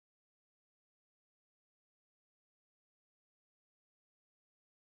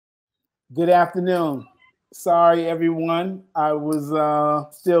Good afternoon. Sorry, everyone. I was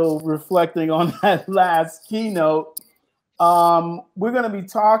still reflecting on that last keynote. We're going to be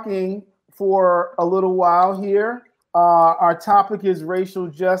talking for a little while here. Our topic is racial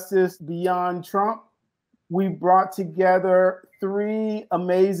justice beyond Trump. We brought together three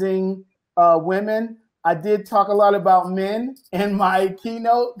amazing women. I did talk a lot about men in my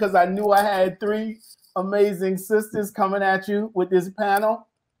keynote because I knew I had three amazing sisters coming at you with this panel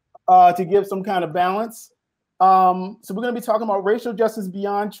to give some kind of balance. So we're going to be talking about racial justice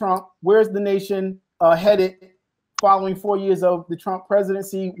beyond Trump. Where's the nation headed following 4 years of the Trump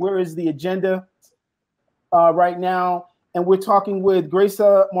presidency? Where is the agenda right now? And we're talking with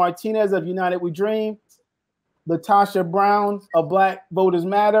Gracia Martinez of United We Dream, Latasha Brown of Black Voters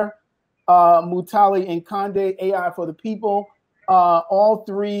Matter, Mutali Nkande, AI for the People, all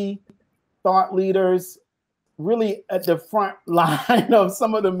three thought leaders really at the front line of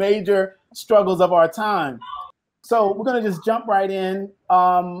some of the major struggles of our time. So we're going to just jump right in.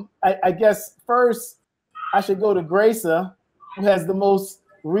 I guess first I should go to Gracia, who has the most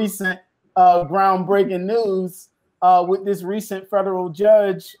recent groundbreaking news with this recent federal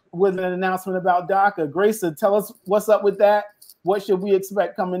judge with an announcement about DACA. Gracia, tell us what's up with that. What should we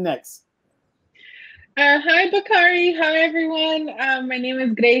expect coming next? Hi, Bakari. Hi, everyone. My name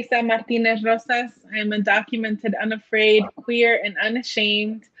is Gracia Martinez Rosas. I'm undocumented, unafraid, queer, and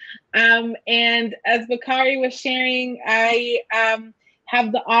unashamed. And as Bakari was sharing, I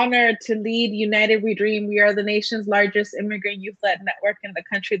have the honor to lead United We Dream. We are the nation's largest immigrant youth-led network in the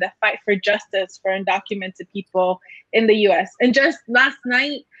country that fight for justice for undocumented people in the U.S. And just last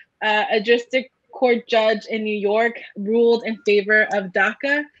night, a district court judge in New York ruled in favor of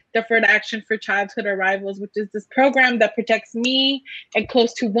DACA, Deferred Action for Childhood Arrivals, which is this program that protects me and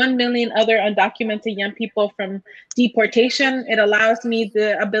close to 1 million other undocumented young people from deportation. It allows me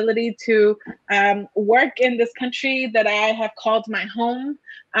the ability to work in this country that I have called my home,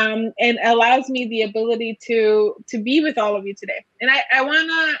 and allows me the ability to be with all of you today. And I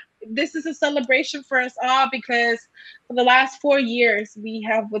wanna, this is a celebration for us all because for the last 4 years, we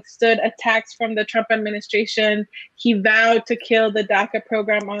have withstood attacks from the Trump administration. He vowed to kill the DACA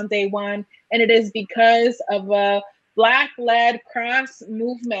program on day one. And it is because of a Black-led cross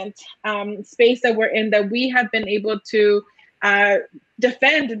movement space that we're in that we have been able to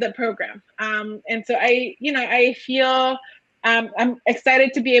defend the program. And so I feel I'm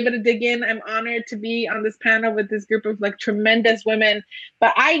excited to be able to dig in. I'm honored to be on this panel with this group of like tremendous women.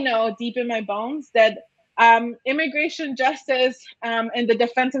 But I know deep in my bones that immigration justice and the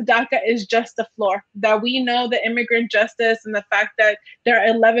defense of DACA is just the floor. That we know that immigrant justice and the fact that there are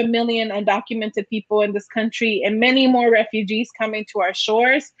 11 million undocumented people in this country and many more refugees coming to our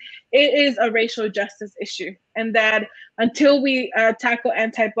shores, it is a racial justice issue. And that until we tackle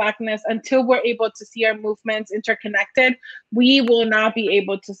anti-Blackness, until we're able to see our movements interconnected, we will not be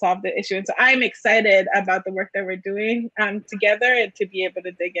able to solve the issue. And so I'm excited about the work that we're doing together and to be able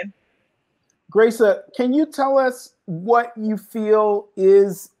to dig in. Gracia, can you tell us what you feel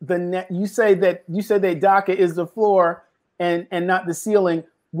is the net? You said that DACA is the floor and not the ceiling.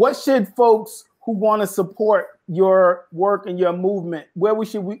 What should folks who want to support your work and your movement, where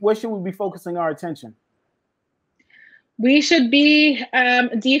should we be focusing our attention? We should be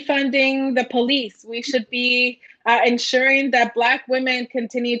defunding the police. We should be ensuring that Black women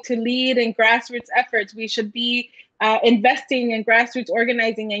continue to lead in grassroots efforts. We should be investing in grassroots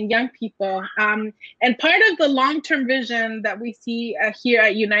organizing and young people. And part of the long-term vision that we see here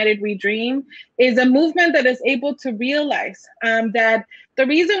at United We Dream is a movement that is able to realize that the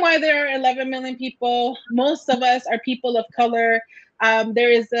reason why there are 11 million people, most of us are people of color.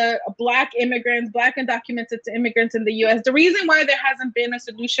 There is a Black immigrants, Black undocumented immigrants in the US. The reason why there hasn't been a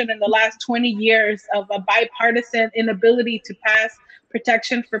solution in the last 20 years of a bipartisan inability to pass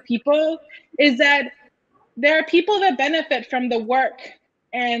protection for people is that there are people that benefit from the work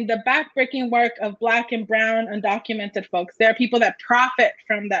and the backbreaking work of Black and brown undocumented folks. There are people that profit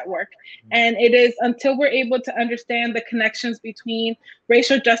from that work. And it is until we're able to understand the connections between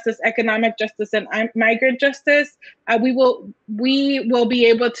racial justice, economic justice, and migrant justice, we will be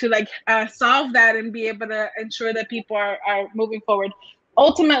able to solve that and be able to ensure that people are moving forward.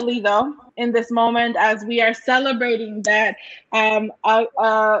 Ultimately, though, in this moment, as we are celebrating that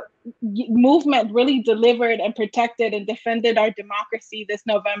movement really delivered and protected and defended our democracy this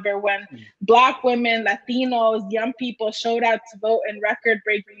November, when Black women, Latinos, young people showed out to vote in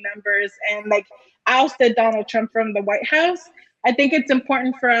record-breaking numbers and ousted Donald Trump from the White House, I think it's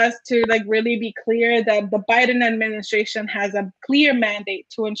important for us to really be clear that the Biden administration has a clear mandate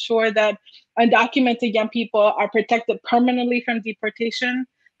to ensure that undocumented young people are protected permanently from deportation,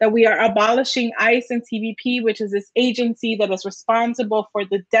 that we are abolishing ICE and CBP, which is this agency that is responsible for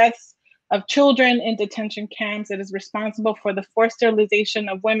the deaths of children in detention camps. It is responsible for the forced sterilization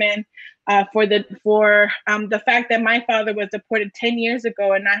of women, for the fact that my father was deported 10 years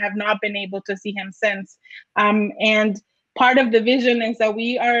ago and I have not been able to see him since. And part of the vision is that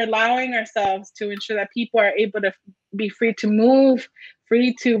we are allowing ourselves to ensure that people are able to be free to move,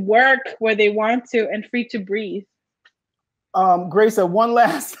 free to work where they want to, and free to breathe. Grace, one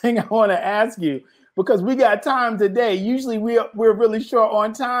last thing I want to ask you, because we got time today. Usually we're really short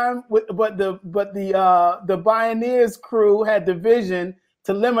on time, but the Bioneers crew had the vision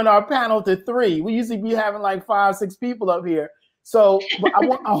to limit our panel to 3. We usually be having like 5, 6 people up here. So I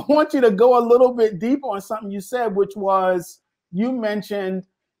want you to go a little bit deeper on something you said, which was you mentioned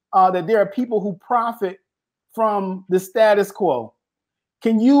that there are people who profit from the status quo.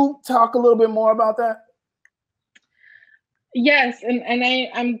 Can you talk a little bit more about that? Yes, and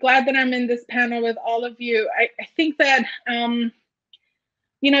I'm glad that I'm in this panel with all of you. I think that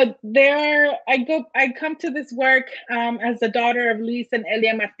you know, I come to this work as the daughter of Luis and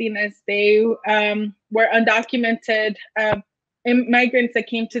Elia Martinez. They were undocumented immigrants that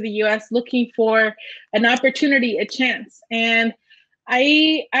came to the US looking for an opportunity, a chance. And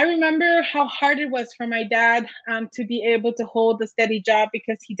I remember how hard it was for my dad to be able to hold a steady job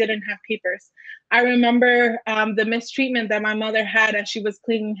because he didn't have papers. I remember the mistreatment that my mother had as she was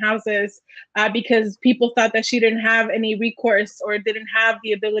cleaning houses because people thought that she didn't have any recourse or didn't have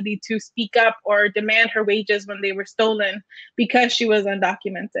the ability to speak up or demand her wages when they were stolen because she was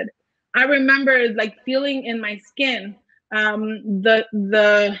undocumented. I remember like feeling in my skin the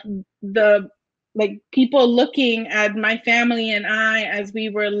like people looking at my family and I as we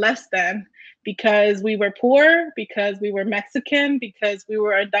were less than because we were poor, because we were Mexican, because we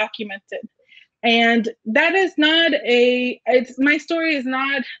were undocumented. And that is not my story is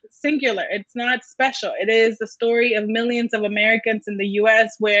not singular. It's not special. It is the story of millions of Americans in the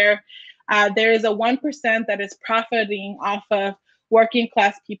US where there is a 1% that is profiting off of working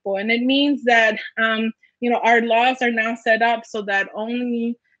class people. And it means that, you know, our laws are now set up so that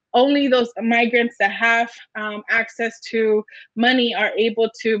only those migrants that have access to money are able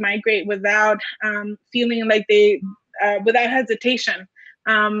to migrate without feeling like without hesitation.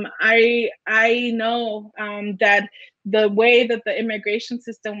 I know that the way that the immigration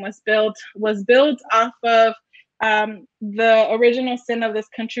system was built off of the original sin of this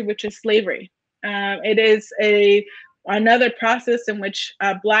country, which is slavery. It is another process in which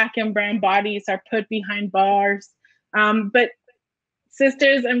Black and brown bodies are put behind bars. But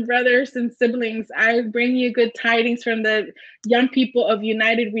sisters and brothers and siblings, I bring you good tidings from the young people of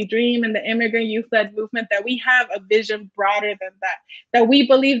United We Dream and the immigrant youth-led movement that we have a vision broader than that, that we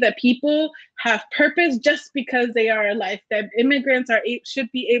believe that people have purpose just because they are alive, that immigrants should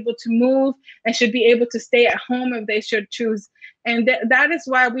be able to move and should be able to stay at home if they should choose. And that is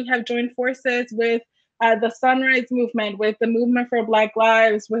why we have joined forces with the Sunrise Movement, with the Movement for Black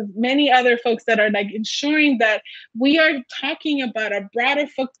Lives, with many other folks that are like ensuring that we are talking about a broader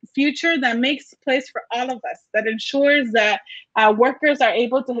future that makes place for all of us, that ensures that workers are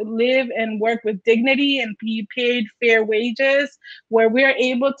able to live and work with dignity and be paid fair wages, where we're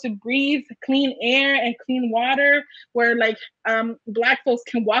able to breathe clean air and clean water, where like Black folks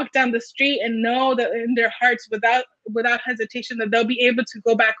can walk down the street and know that in their hearts without hesitation that they'll be able to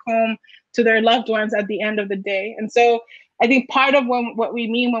go back home to their loved ones at the end of the day. And so I think part of what we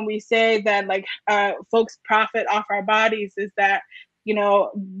mean when we say that like folks profit off our bodies is that, you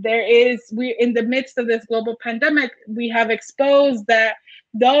know, we in the midst of this global pandemic, we have exposed that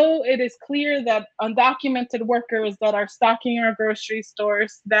though it is clear that undocumented workers that are stocking our grocery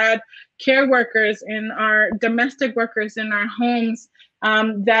stores, that care workers in our domestic workers in our homes,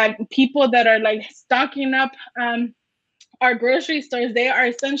 that people that are like stocking up our grocery stores, they are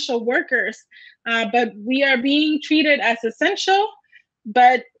essential workers, but we are being treated as essential,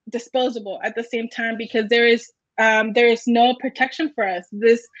 but disposable at the same time because there is no protection for us.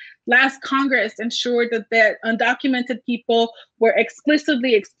 This last Congress ensured that undocumented people were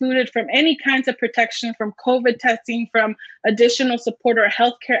explicitly excluded from any kinds of protection, from COVID testing, from additional support or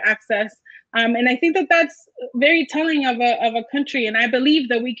healthcare access. And I think that that's very telling of a country. And I believe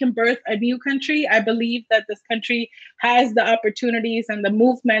that we can birth a new country. I believe that this country has the opportunities and the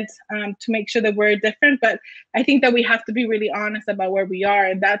movement to make sure that we're different. But I think that we have to be really honest about where we are.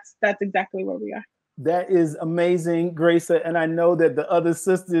 And that's exactly where we are. That is amazing, Grace. And I know that the other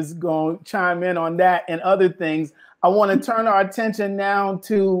sisters going to chime in on that and other things. I want to turn our attention now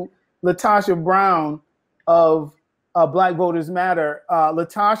to Latasha Brown of Black Voters Matter.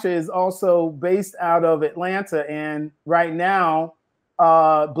 Latasha is also based out of Atlanta, and right now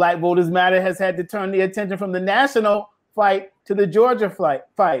Black Voters Matter has had to turn the attention from the national fight to the Georgia fight.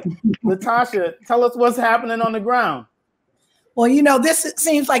 Latasha, tell us what's happening on the ground. Well, you know, this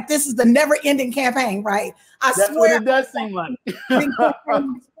seems like this is the never-ending campaign, right? That's swear what it does seem like.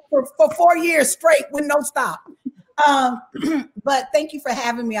 for 4 years straight with no stop. But thank you for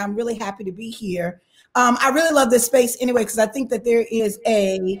having me. I'm really happy to be here. I really love this space anyway, because I think that there is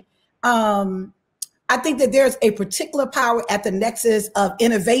there's a particular power at the nexus of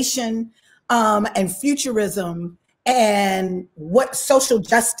innovation and futurism and what social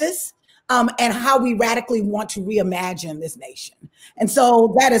justice and how we radically want to reimagine this nation. And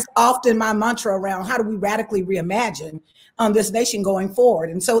so that is often my mantra around how do we radically reimagine this nation going forward.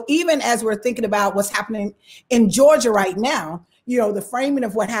 And so even as we're thinking about what's happening in Georgia right now, you know, the framing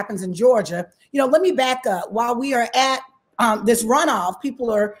of what happens in Georgia, you know, let me back up. While we are at this runoff, people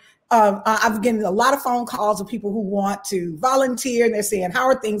are, I've getting a lot of phone calls of people who want to volunteer, and they're saying, how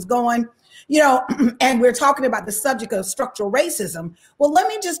are things going? You know, and we're talking about the subject of structural racism. Well, let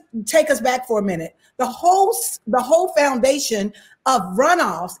me just take us back for a minute. The whole foundation of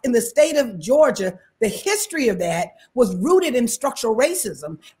runoffs in the state of Georgia, the history of that was rooted in structural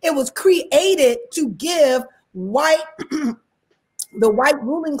racism. It was created to give the white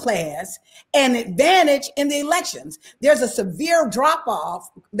ruling class an advantage in the elections. There's a severe drop-off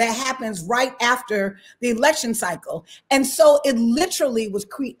that happens right after the election cycle. And so it literally was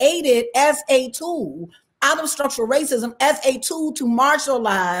created as a tool out of structural racism, as a tool to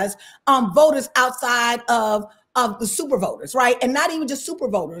marginalize voters outside of the super voters, right? And not even just super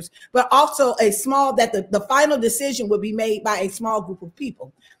voters, but also the final decision would be made by a small group of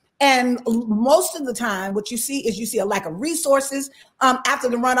people. And most of the time, what you see is a lack of resources after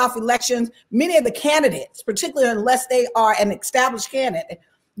the runoff elections. Many of the candidates, particularly unless they are an established candidate,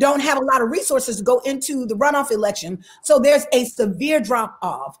 don't have a lot of resources to go into the runoff election. So there's a severe drop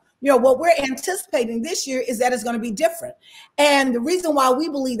off. You know, what we're anticipating this year is that it's going to be different. And the reason why we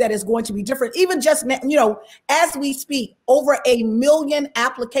believe that it's going to be different, even just, you know, as we speak, over 1 million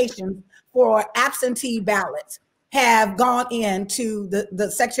applications for absentee ballots have gone into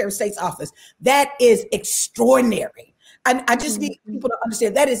the Secretary of State's office. That is extraordinary. And I just need people to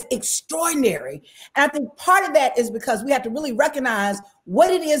understand that is extraordinary. And I think part of that is because we have to really recognize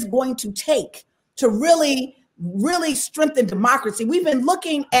what it is going to take to really strengthen democracy. We've been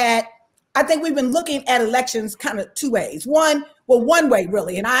looking at elections kind of two ways. One way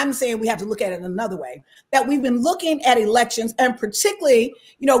really, and I'm saying we have to look at it another way, that we've been looking at elections, and particularly,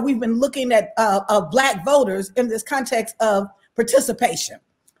 you know, we've been looking at Black voters in this context of participation,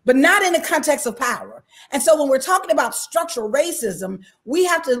 but not in the context of power. And so when we're talking about structural racism, we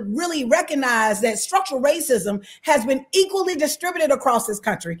have to really recognize that structural racism has been equally distributed across this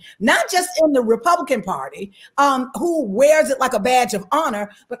country, not just in the Republican Party, who wears it like a badge of honor,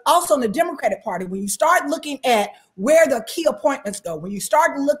 but also in the Democratic Party. When you start looking at where the key appointments go, when you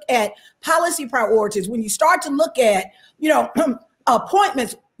start to look at policy priorities, when you start to look at, you know,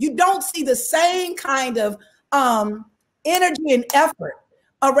 appointments, you don't see the same kind of energy and effort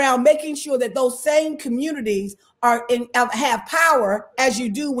around making sure that those same communities have power as you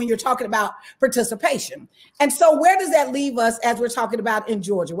do when you're talking about participation. And so where does that leave us as we're talking about in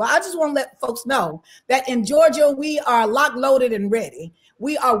Georgia? Well, I just want to let folks know that in Georgia, we are locked, loaded, and ready.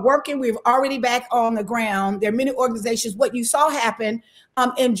 We are working. We're already back on the ground. There are many organizations. What you saw happen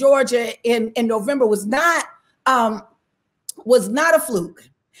in Georgia in November was not a fluke.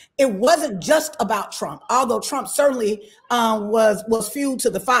 It wasn't just about Trump, although Trump certainly was fuel to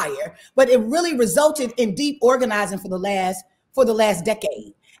the fire, but it really resulted in deep organizing for the last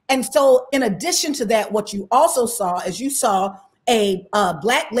decade. And so in addition to that, what you also saw is you saw a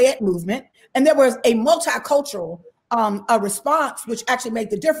Black-led movement, and there was a multicultural a response, which actually made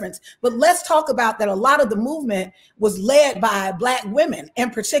the difference. But let's talk about that. A lot of the movement was led by Black women in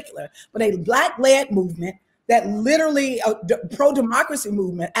particular, but a Black-led movement that literally pro-democracy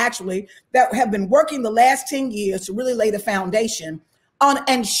movement, actually, that have been working the last 10 years to really lay the foundation on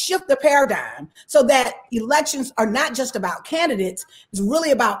and shift the paradigm so that elections are not just about candidates, it's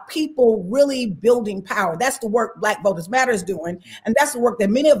really about people really building power. That's the work Black Voters Matter is doing, and that's the work that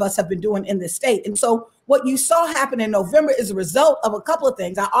many of us have been doing in this state. And so what you saw happen in November is a result of a couple of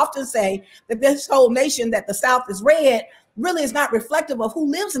things. I often say that this whole nation, that the South is red, really is not reflective of who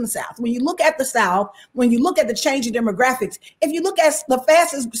lives in the South. When you look at the South, when you look at the change in demographics, if you look at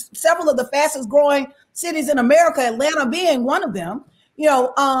several of the fastest growing cities in America, Atlanta being one of them,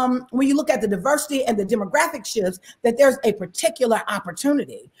 when you look at the diversity and the demographic shifts, that there's a particular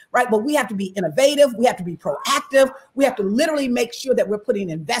opportunity, right? But we have to be innovative. We have to be proactive. We have to literally make sure that we're putting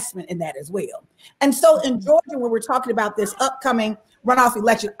investment in that as well. And so in Georgia, when we're talking about this upcoming runoff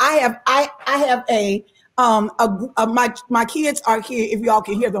election, I have my kids are here, if y'all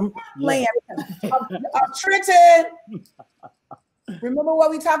can hear them playing. Trenton, remember what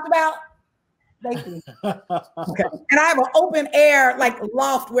we talked about? Thank you. Okay. And I have an open air like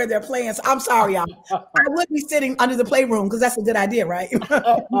loft where they're playing. So I'm sorry, y'all. I would be sitting under the playroom because that's a good idea, right?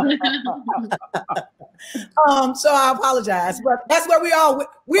 So I apologize, but that's where we are.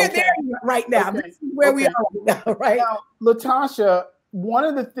 We're there right now. Okay. This is where we are right now, right? Now, Latasha, one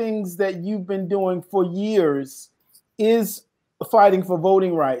of the things that you've been doing for years is fighting for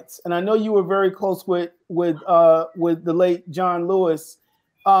voting rights, and I know you were very close with the late John Lewis.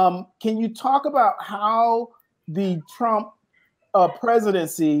 Can you talk about how the Trump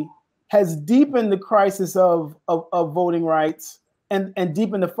presidency has deepened the crisis of voting rights and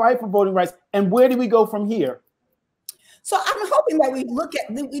deepened the fight for voting rights, and where do we go from here? So I'm hoping that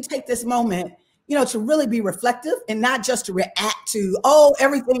we take this moment, to really be reflective and not just to react to,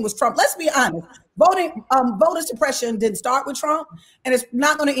 everything was Trump. Let's be honest. Voter suppression didn't start with Trump, and it's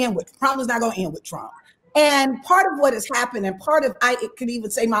not going to end with Trump. Is not going to end with Trump. And part of what has happened, and part of, I could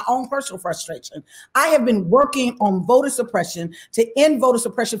even say my own personal frustration, I have been working on voter suppression to end voter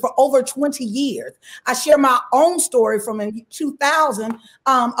suppression for over 20 years. I share my own story from in 2000,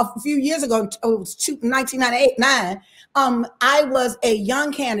 a few years ago, it was 1998. I was a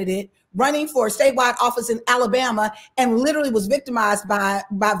young candidate running for a statewide office in Alabama and literally was victimized by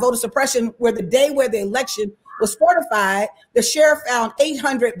voter suppression, where the day where the election was certified, the sheriff found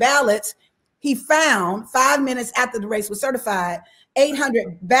 800 ballots. He found 5 minutes after the race was certified,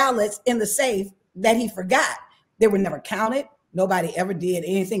 800 ballots in the safe that he forgot. They were never counted. Nobody ever did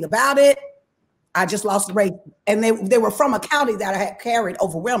anything about it. I just lost the race. And they were from a county that I had carried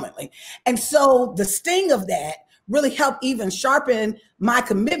overwhelmingly. And so the sting of that really helped even sharpen my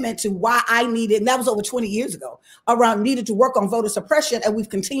commitment to why I needed, and that was over 20 years ago, needed to work on voter suppression, and we've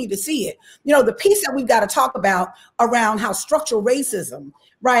continued to see it. The piece that we've got to talk about around how structural racism,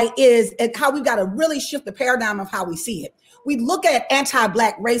 right, is, and how we've got to really shift the paradigm of how we see it. We look at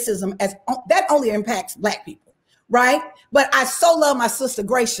anti-Black racism as that only impacts Black people, right? But I so love my sister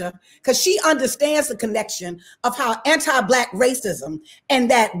Gracia because she understands the connection of how anti-Black racism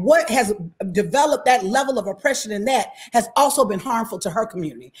and that what has developed that level of oppression in that has also been harmful to her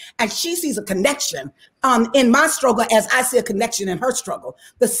community. And she sees a connection in my struggle as I see a connection in her struggle.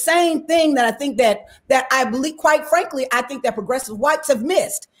 The same thing that I think that I believe, quite frankly, I think that progressive whites have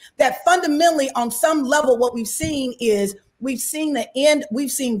missed. That fundamentally on some level, what we've seen is we've seen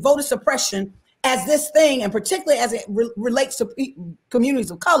voter suppression as this thing, and particularly as it relates to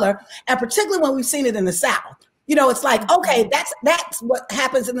communities of color, and particularly when we've seen it in the South. It's like, okay, that's what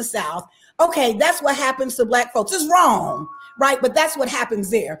happens in the South. Okay, that's what happens to Black folks. It's wrong, right? But that's what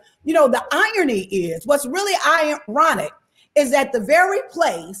happens there. The irony is, what's really ironic is that the very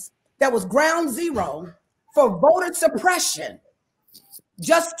place that was ground zero for voter suppression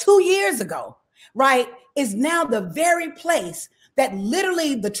just 2 years ago, right, is now the very place that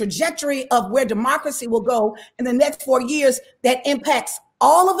literally the trajectory of where democracy will go in the next 4 years that impacts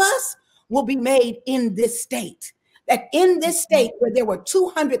all of us will be made in this state. That in this state where there were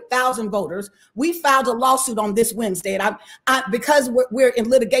 200,000 voters, we filed a lawsuit on this Wednesday. And because we're in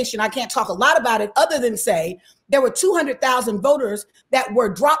litigation, I can't talk a lot about it other than say there were 200,000 voters that were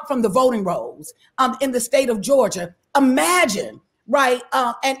dropped from the voting rolls in the state of Georgia. Imagine, right?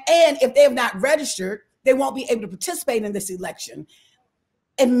 And if they have not registered, they won't be able to participate in this election.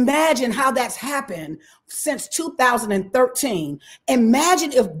 Imagine how that's happened since 2013.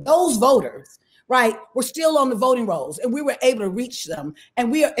 Imagine if those voters, right, were still on the voting rolls and we were able to reach them.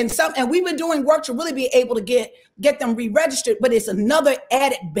 And we've been doing work to really be able to get them re-registered, but it's another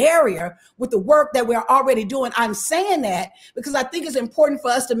added barrier with the work that we're already doing. I'm saying that because I think it's important for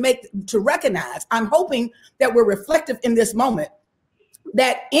us to recognize. I'm hoping that we're reflective in this moment.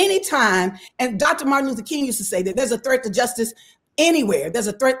 That anytime, and Dr. Martin Luther King used to say that there's a threat to justice anywhere, there's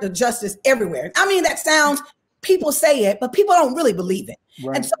a threat to justice everywhere. I mean, that sounds, people say it, but people don't really believe it.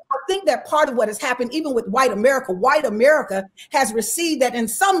 Right. And so I think that part of what has happened, even with white America has received that in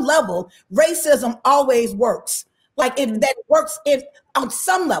some level, racism always works. Like that works on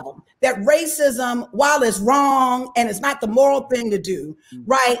some level, that racism, while it's wrong and it's not the moral thing to do,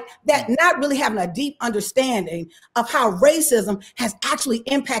 right? That not really having a deep understanding of how racism has actually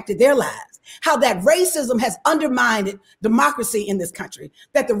impacted their lives. how that racism has undermined democracy in this country.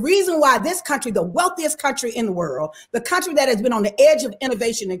 That the reason why this country, the wealthiest country in the world, the country that has been on the edge of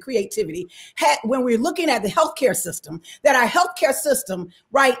innovation and creativity, when we're looking at the healthcare system, that our healthcare system,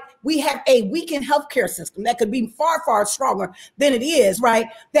 right, we have a weakened healthcare system that could be far, far stronger than it is, right?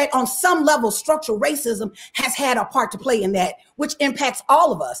 That on some level, structural racism has had a part to play in that, which impacts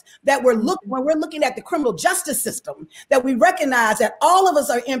all of us. That when we're looking at the criminal justice system, that we recognize that all of us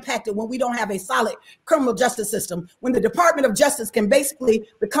are impacted when we don't have a solid criminal justice system, when the Department of Justice can basically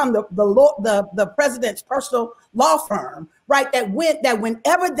become the president's personal law firm, right? That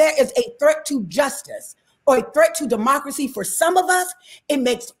whenever there is a threat to justice or a threat to democracy for some of us, it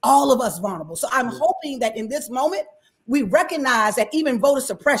makes all of us vulnerable. So I'm hoping that in this moment, we recognize that even voter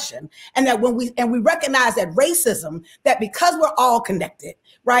suppression, and that we recognize that racism, that because we're all connected,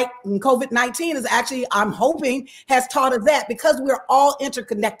 right? And COVID-19 is actually, I'm hoping, has taught us that because we're all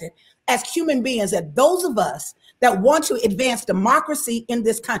interconnected as human beings, that those of us that want to advance democracy in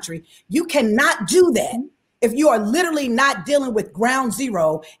this country, you cannot do that if you are literally not dealing with ground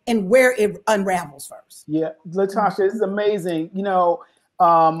zero and where it unravels first. Yeah, Latasha, this is amazing. You know,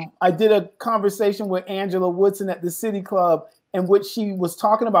 I did a conversation with Angela Woodson at the City Club, in which she was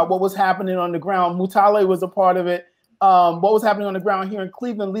talking about what was happening on the ground. Mutale was a part of it. What was happening on the ground here in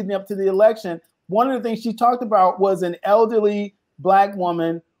Cleveland leading up to the election. One of the things she talked about was an elderly Black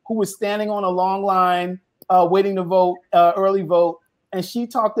woman who was standing on a long line waiting to vote, early vote. And she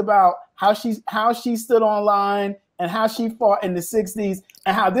talked about how she stood online and how she fought in the 60s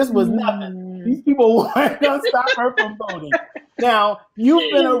and how this was nothing. These people weren't going to stop her from voting. Now,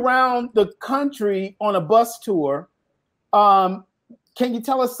 you've been around the country on a bus tour. Can you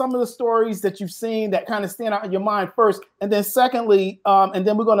tell us some of the stories that you've seen that kind of stand out in your mind first? And then secondly, and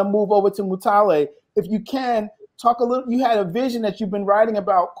then we're going to move over to Mutale. If you can, talk a little, you had a vision that you've been writing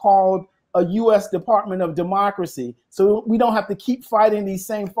about called a U.S. Department of Democracy. So we don't have to keep fighting these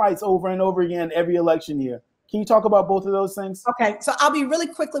same fights over and over again every election year. Can you talk about both of those things? Okay, so I'll be really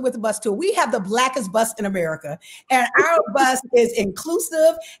quickly with the bus tour. We have the blackest bus in America, and our bus is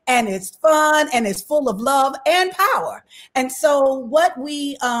inclusive and it's fun and it's full of love and power. And so what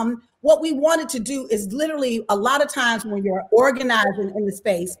we wanted to do is literally, a lot of times when you're organizing in the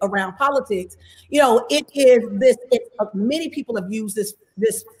space around politics, you know, many people have used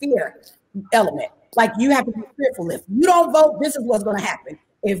this fear element. Like, you have to be fearful. If you don't vote, this is what's going to happen.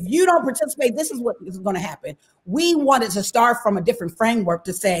 If you don't participate, this is what is going to happen. We wanted to start from a different framework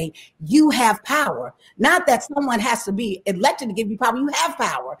to say, you have power. Not that someone has to be elected to give you power. You have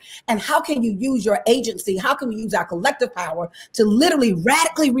power. And how can you use your agency? How can we use our collective power to literally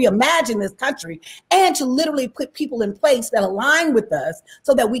radically reimagine this country and to literally put people in place that align with us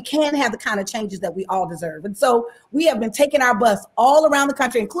so that we can have the kind of changes that we all deserve? And so we have been taking our bus all around the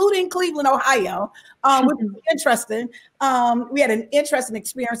country, including Cleveland, Ohio, which is interesting. We had an interesting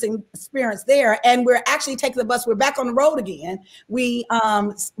experience there, and we're actually taking the bus. We're back on the road again. We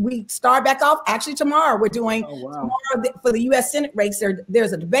start back off actually tomorrow. We're doing tomorrow for the U.S. Senate race.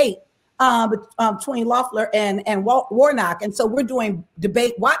 There's a debate between Loeffler and Warnock, and so we're doing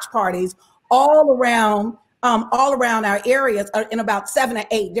debate watch parties all around our areas in about 7 or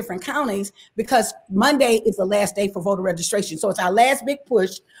 8 different counties, because Monday is the last day for voter registration. So it's our last big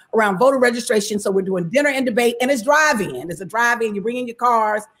push around voter registration. So we're doing dinner and debate, and it's drive-in. It's a drive-in. You bring in your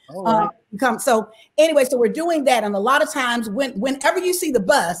cars. So anyway, so we're doing that. And a lot of times whenever you see the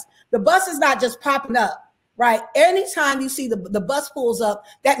bus is not just popping up. Right. Anytime you see the bus pulls up,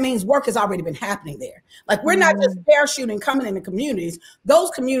 that means work has already been happening there. Like, we're not just parachuting coming into communities.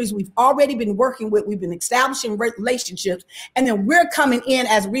 Those communities we've already been working with. We've been establishing relationships, and then we're coming in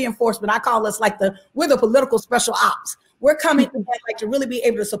as reinforcement. I call us like we're the political special ops. We're coming in like to really be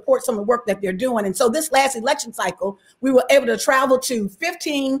able to support some of the work that they're doing. And so this last election cycle, we were able to travel to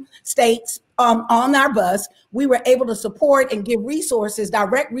 15 states on our bus. We were able to support and give resources,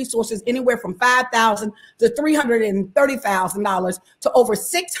 direct resources, anywhere from $5,000 to $330,000 to over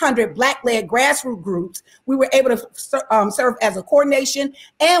 600 Black-led grassroots groups. We were able to serve as a coordination,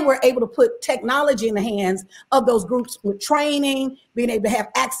 and we're able to put technology in the hands of those groups with training, being able to have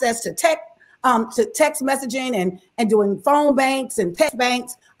access to text messaging and doing phone banks and text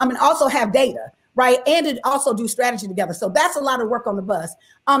banks. And also have data, right? And to also do strategy together. So that's a lot of work on the bus.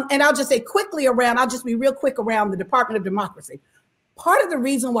 And I'll just say quickly I'll just be real quick around the Department of Democracy. Part of the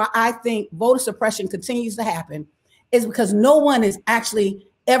reason why I think voter suppression continues to happen is because no one is actually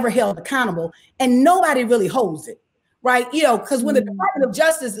ever held accountable, and nobody really holds it. Right, because when the Department of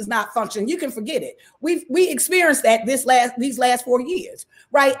Justice is not functioning, you can forget it. We experienced that these last 4 years,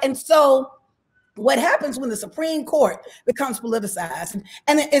 right? And so what happens when the Supreme Court becomes politicized.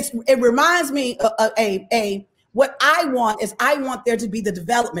 And it reminds me of what I want is I want there to be the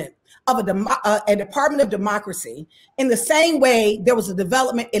development of a Department of Democracy in the same way there was a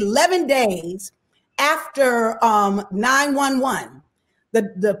development 11 days after 9/11. The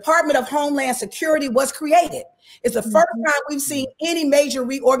Department of Homeland Security was created. It's the first time we've seen any major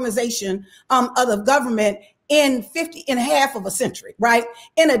reorganization of the government in half of a century, right?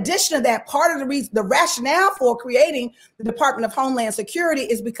 In addition to that, part of the reason, the rationale for creating the Department of Homeland Security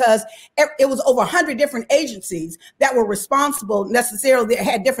is because it was over 100 different agencies that were responsible necessarily, that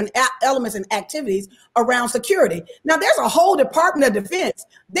had different elements and activities around security. Now, there's a whole Department of Defense.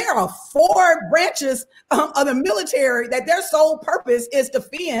 There are 4 branches of the military that their sole purpose is to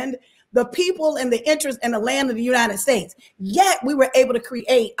defend the people and the interests and the land of the United States. Yet we were able to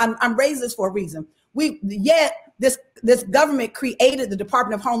create, I'm raising this for a reason. This government created the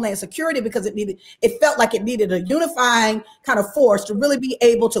Department of Homeland Security because it felt like it needed a unifying kind of force to really be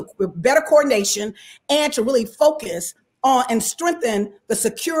able to better coordination and to really focus on and strengthen the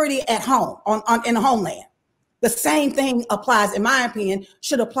security at home in the homeland. The same thing applies, in my opinion,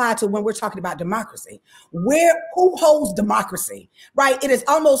 should apply to when we're talking about democracy. Who holds democracy, right? It is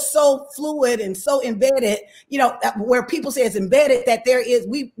almost so fluid and so embedded, where people say it's embedded that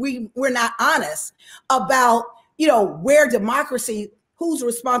we're not honest about, where democracy, whose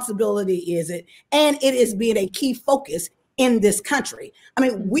responsibility is it? And it is being a key focus in this country. I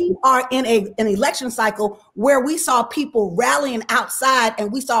mean, we are in an election cycle where we saw people rallying outside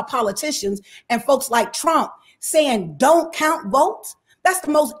and we saw politicians and folks like Trump saying don't count votes. That's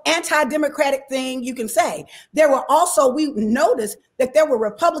the most anti-democratic thing you can say. We noticed that there were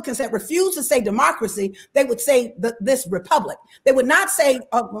Republicans that refused to say democracy. They would say this republic. They would not say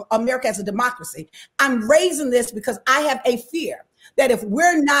America as a democracy. I'm raising this because I have a fear that if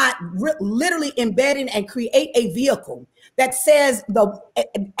we're not literally embedding and create a vehicle that says,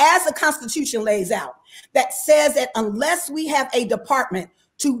 as the Constitution lays out, that says that unless we have a department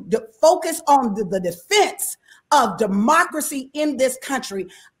to focus on the defense of democracy in this country,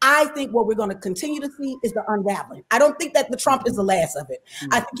 I think what we're going to continue to see is the unraveling. I don't think that the Trump is the last of it.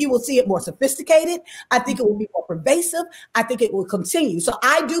 I think you will see it more sophisticated. I think it will be more pervasive. I think it will continue. So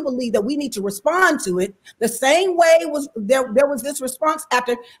I do believe that we need to respond to it the same way there was this response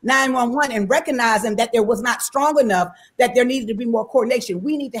after 9/11, and recognizing that there was not strong enough, that there needed to be more coordination.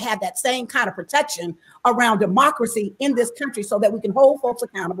 We need to have that same kind of protection around democracy in this country so that we can hold folks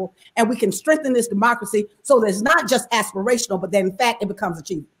accountable and we can strengthen this democracy so that it's not just aspirational, but that in fact it becomes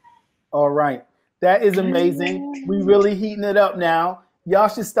achievable. All right. That is amazing. We really heating it up now. Y'all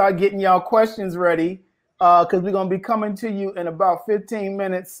should start getting y'all questions ready because we're going to be coming to you in about 15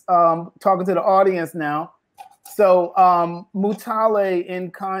 minutes, talking to the audience now. So Mutale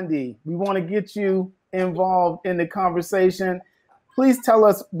and Kandi, we want to get you involved in the conversation. Please tell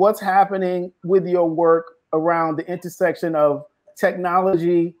us what's happening with your work around the intersection of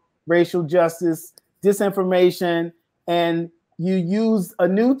technology, racial justice, disinformation, and you used a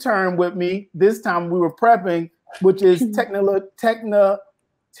new term with me this time we were prepping, which is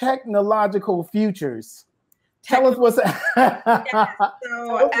technological futures. Tell us what's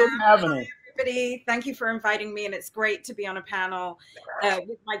happening. Everybody, thank you for inviting me, and it's great to be on a panel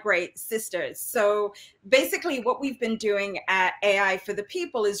with my great sisters. So basically what we've been doing at AI for the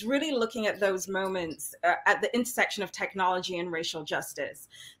People is really looking at those moments at the intersection of technology and racial justice.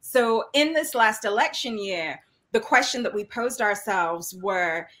 So in this last election year, the question that we posed ourselves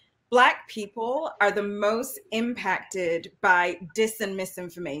were, Black people are the most impacted by dis and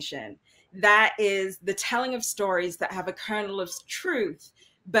misinformation. That is the telling of stories that have a kernel of truth,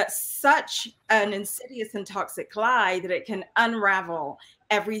 but such an insidious and toxic lie that it can unravel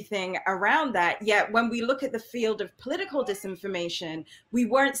everything around that. Yet when we look at the field of political disinformation, we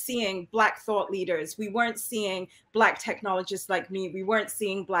weren't seeing Black thought leaders, we weren't seeing Black technologists like me, we weren't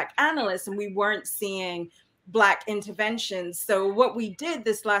seeing Black analysts, and we weren't seeing Black interventions. So what we did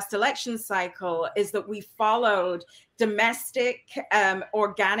this last election cycle is that we followed domestic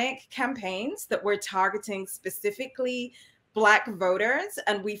organic campaigns that were targeting specifically Black voters.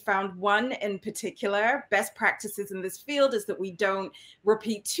 And we found one in particular. Best practices in this field is that we don't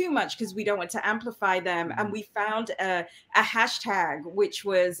repeat too much because we don't want to amplify them. And we found a hashtag, which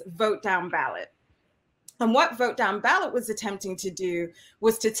was Vote Down Ballot. And what Vote Down Ballot was attempting to do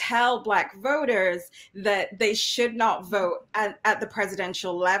was to tell Black voters that they should not vote at the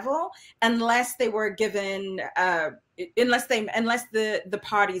presidential level unless they were given, unless the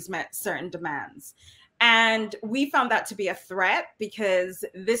parties met certain demands. And we found that to be a threat because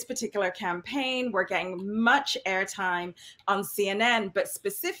this particular campaign, we're getting much airtime on CNN, but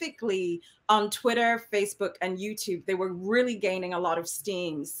specifically on Twitter, Facebook, and YouTube, they were really gaining a lot of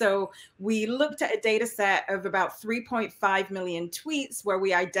steam. So we looked at a data set of about 3.5 million tweets where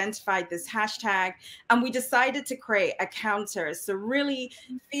we identified this hashtag, and we decided to create a counter. So really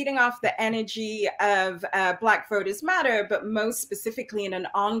feeding off the energy of Black Voters Matter, but most specifically in an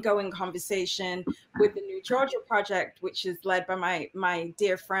ongoing conversation with the New Georgia Project, which is led by my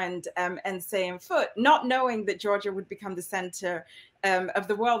dear friend Nsé Foot, not knowing that Georgia would become the center of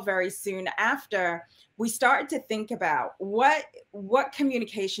the world very soon after. We started to think about what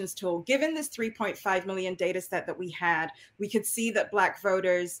communications tool, given this 3.5 million data set that we had, we could see that Black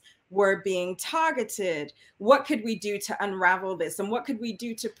voters were being targeted. What could we do to unravel this? And what could we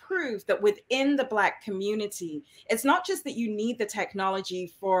do to prove that within the Black community, it's not just that you need the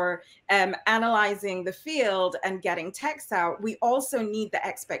technology for analyzing the field and getting text out, we also need the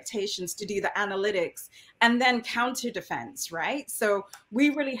expectations to do the analytics and then counter defense, right? So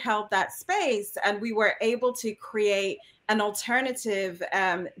we really held that space, and we were able to create an alternative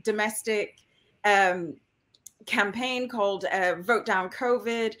domestic campaign called Vote Down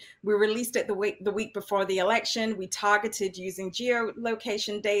COVID. We released it the week before the election. We targeted using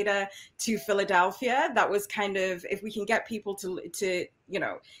geolocation data to Philadelphia. That was kind of, if we can get people to you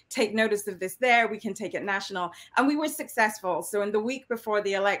know, take notice of this there, we can take it national. And we were successful. So in the week before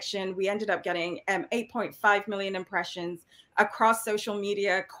the election, we ended up getting 8.5 million impressions across social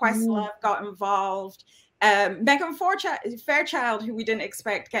media. Questlove got involved. Megan Fairchild, who we didn't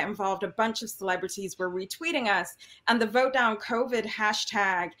expect get involved, a bunch of celebrities were retweeting us, and the Vote Down COVID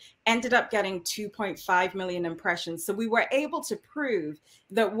hashtag ended up getting 2.5 million impressions. So we were able to prove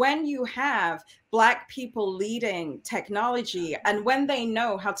that when you have Black people leading technology and when they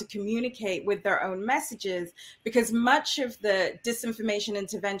know how to communicate with their own messages, because much of the disinformation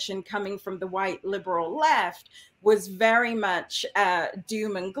intervention coming from the white liberal left was very much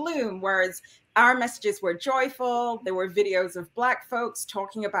doom and gloom, whereas our messages were joyful. There were videos of Black folks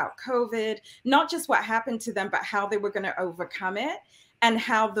talking about COVID, not just what happened to them, but how they were going to overcome it, and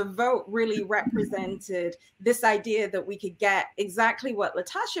how the vote really represented this idea that we could get exactly what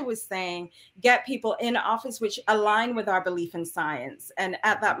Latasha was saying, get people in office which align with our belief in science. And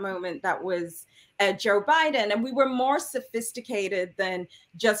at that moment, that was Joe Biden. And we were more sophisticated than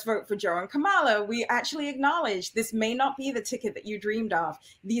just vote for Joe and Kamala. We actually acknowledged this may not be the ticket that you dreamed of.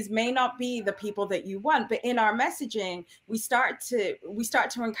 These may not be the people that you want. But in our messaging, we start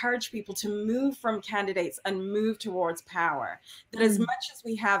to encourage people to move from candidates and move towards power. That as much as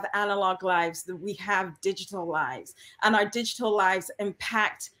we have analog lives, that we have digital lives, and our digital lives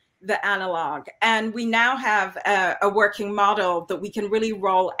impact the analog. And we now have a working model that we can really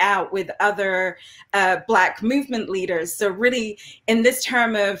roll out with other Black movement leaders. So really in this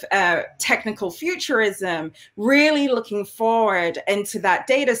term of technical futurism, really looking forward into that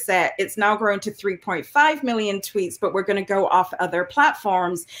data set. It's now grown to 3.5 million tweets, but we're going to go off other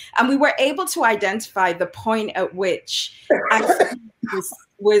platforms. And we were able to identify the point at which ICE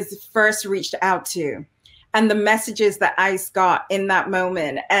was first reached out to, and the messages that ICE got in that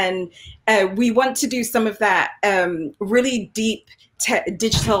moment. And we want to do some of that really deep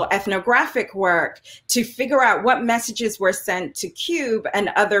digital ethnographic work to figure out what messages were sent to Cube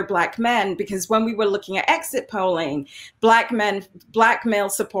and other Black men, because when we were looking at exit polling, Black male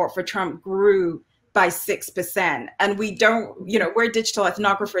support for Trump grew by 6%. And we don't, you know, we're digital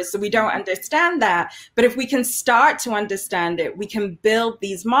ethnographers, so we don't understand that. But if we can start to understand it, we can build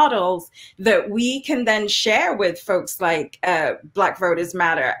these models that we can then share with folks like Black Voters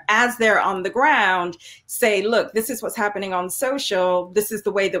Matter as they're on the ground, say, look, this is what's happening on social. This is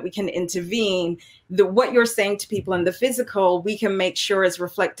the way that we can intervene. What you're saying to people in the physical, we can make sure is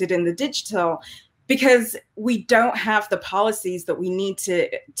reflected in the digital, because we don't have the policies that we need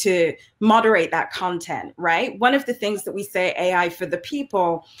to moderate that content, right? One of the things that we say AI for the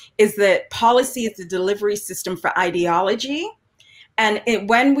people is that policy is the delivery system for ideology. And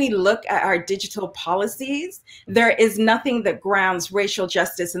when we look at our digital policies, there is nothing that grounds racial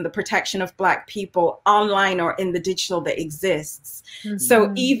justice and the protection of Black people online or in the digital that exists.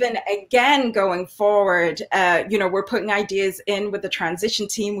 So even again, going forward, you know, we're putting ideas in with the transition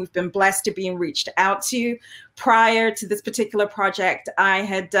team. We've been blessed to being reached out to. Prior to this particular project, I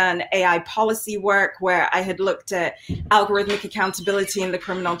had done AI policy work where I had looked at algorithmic accountability in the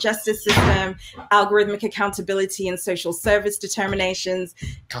criminal justice system, algorithmic accountability in social service determinations.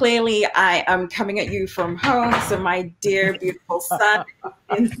 Clearly, I am coming at you from home, so my dear, beautiful son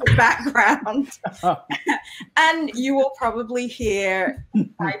in the background. And you will probably hear,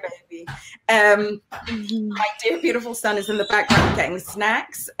 hi baby. My dear beautiful son is in the background getting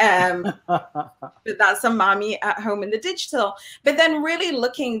snacks. But that's a mommy at home in the digital. But then really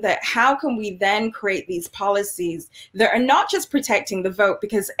looking at how can we then create these policies that are not just protecting the vote,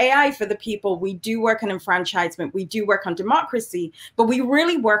 because AI for the people, we do work on enfranchisement, we do work on democracy, but we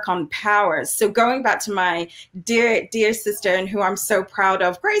really work on power. So going back to my dear sister, and who I'm so proud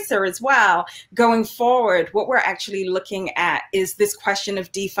of, Gracer as well, going forward, what we're actually looking at is this question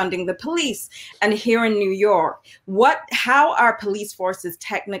of defunding the police. And here in New York, how are police forces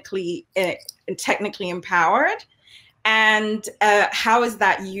technically empowered, and how is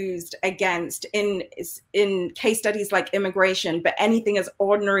that used against in case studies like immigration, but anything as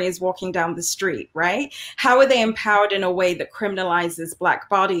ordinary as walking down the street, right? How are they empowered in a way that criminalizes Black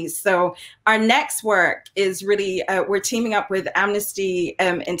bodies? So our next work is really, we're teaming up with Amnesty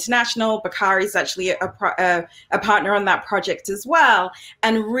International. Bakari is actually a partner on that project as well,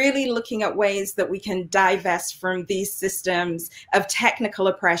 and really looking at ways that we can divest from these systems of technical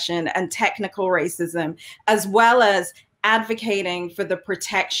oppression and technical racism, as well as advocating for the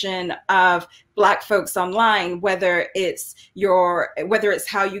protection of Black folks online, whether it's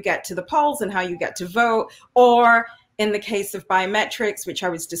how you get to the polls and how you get to vote, or in the case of biometrics, which I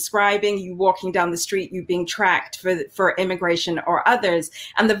was describing, you walking down the street, you being tracked for immigration or others.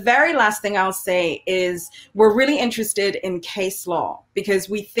 And the very last thing I'll say is we're really interested in case law, because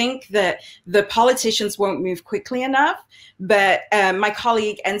we think that the politicians won't move quickly enough. But my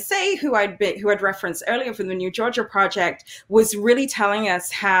colleague Ensei, who I'd referenced earlier from the New Georgia Project, was really telling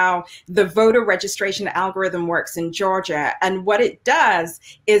us how the voter registration algorithm works in Georgia. And what it does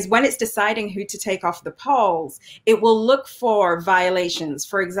is when it's deciding who to take off the polls, it will look for violations,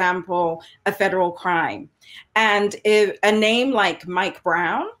 for example, a federal crime. And if a name like Mike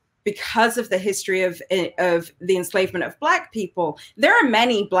Brown, because of the history of the enslavement of Black people, there are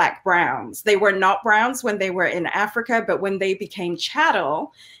many Black Browns. They were not Browns when they were in Africa, but when they became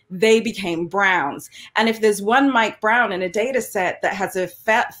chattel, they became Browns. And if there's one Mike Brown in a data set that has a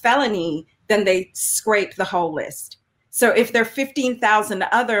felony, then they scrape the whole list. So if there are 15,000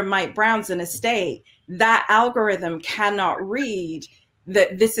 other Mike Browns in a state, that algorithm cannot read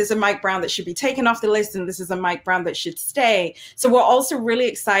that this is a Mike Brown that should be taken off the list and this is a Mike Brown that should stay. So we're also really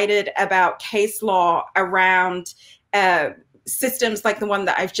excited about case law around systems like the one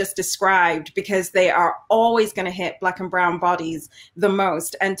that I've just described, because they are always going to hit Black and brown bodies the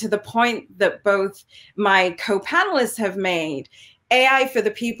most. And to the point that both my co-panelists have made, AI for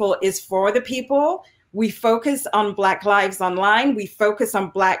the people is for the people. We focus on Black lives online. We focus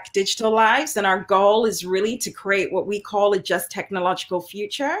on Black digital lives. And our goal is really to create what we call a just technological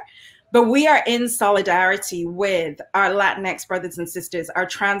future. But we are in solidarity with our Latinx brothers and sisters, our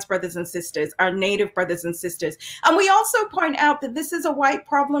trans brothers and sisters, our Native brothers and sisters. And we also point out that this is a white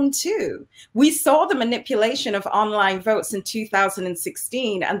problem too. We saw the manipulation of online votes in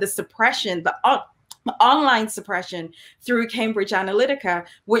 2016 and the suppression, the online suppression through Cambridge Analytica,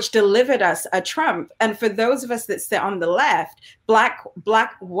 which delivered us a Trump. And for those of us that sit on the left, Black,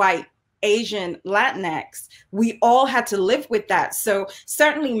 white, Asian, Latinx, we all had to live with that. So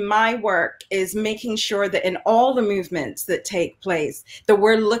certainly my work is making sure that in all the movements that take place, that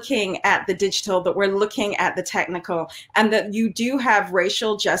we're looking at the digital, that we're looking at the technical, and that you do have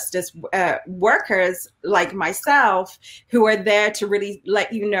racial justice workers like myself who are there to really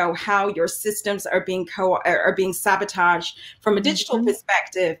let you know how your systems are being sabotaged from a digital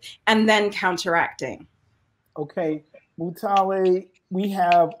perspective, and then counteracting. Okay, Mutale, we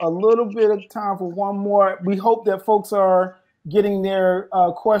have a little bit of time for one more. We hope that folks are getting their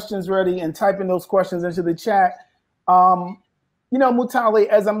questions ready and typing those questions into the chat. You know, Mutale,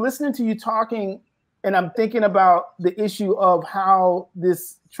 as I'm listening to you talking, and I'm thinking about the issue of how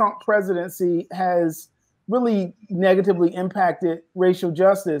this Trump presidency has really negatively impacted racial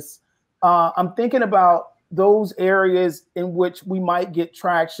justice, I'm thinking about those areas in which we might get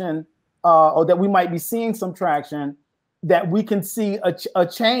traction, or that we might be seeing some traction, that we can see a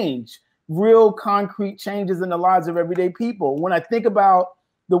change, real concrete changes in the lives of everyday people. When I think about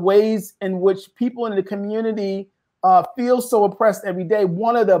the ways in which people in the community feel so oppressed every day,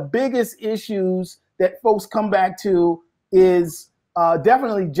 one of the biggest issues that folks come back to is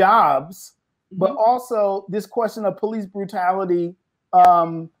definitely jobs, but also this question of police brutality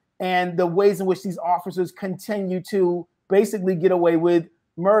and the ways in which these officers continue to basically get away with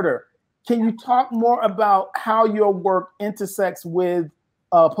murder. Can you talk more about how your work intersects with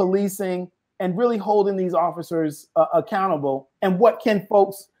policing and really holding these officers accountable? And what can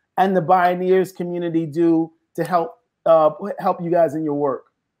folks and the Bioneers community do to help help you guys in your work?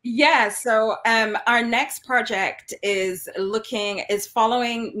 Yeah, so our next project is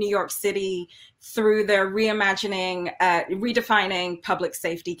following New York City through their redefining public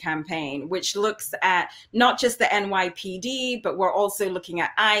safety campaign, which looks at not just the NYPD, but we're also looking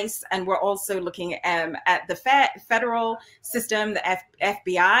at ICE, and we're also looking at the federal system, the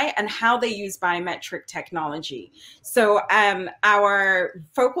FBI, and how they use biometric technology. So our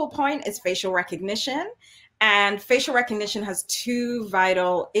focal point is facial recognition. And facial recognition has two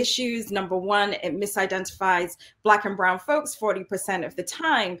vital issues. Number one, it misidentifies Black and brown folks 40% of the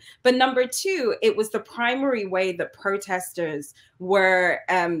time. But number two, it was the primary way that protesters were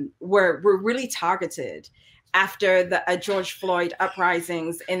really targeted after the George Floyd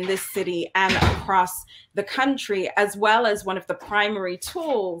uprisings in this city and across the country, as well as one of the primary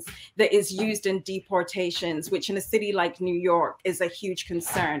tools that is used in deportations, which in a city like New York is a huge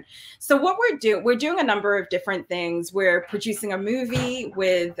concern. So what we're doing a number of different things. We're producing a movie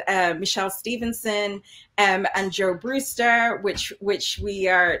with Michelle Stevenson and Joe Brewster, which we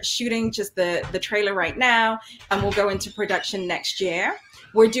are shooting just the trailer right now, and we'll go into production next year.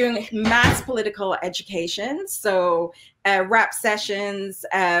 We're doing mass political education, so rap sessions.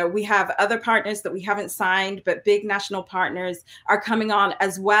 We have other partners that we haven't signed, but big national partners are coming on,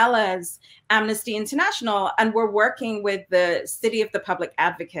 as well as Amnesty International. And we're working with the City of the Public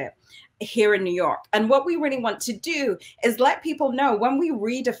Advocate here in New York. And what we really want to do is let people know, when we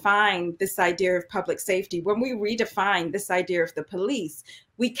redefine this idea of public safety, when we redefine this idea of the police,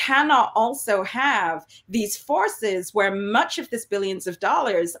 we cannot also have these forces where much of this billions of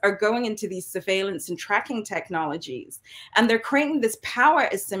dollars are going into these surveillance and tracking technologies. And they're creating this power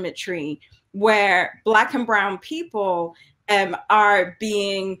asymmetry where Black and brown people are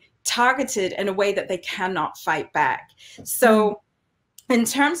being targeted in a way that they cannot fight back. So in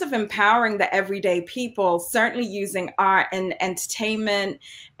terms of empowering the everyday people, certainly using art and entertainment.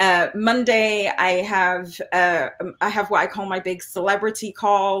 Monday, I have what I call my big celebrity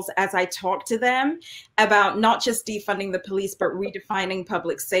calls, as I talk to them about not just defunding the police, but redefining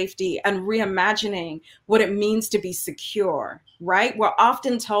public safety and reimagining what it means to be secure, right? We're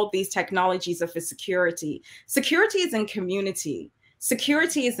often told these technologies are for security. Security is in community.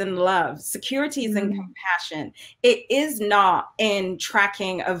 Security is in love. Security is in compassion. It is not in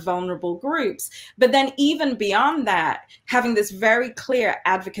tracking of vulnerable groups. But then even beyond that, having this very clear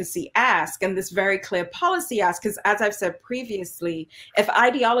advocacy ask and this very clear policy ask, because as I've said previously, if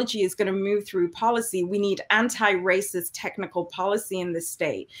ideology is going to move through policy, we need anti-racist technical policy in this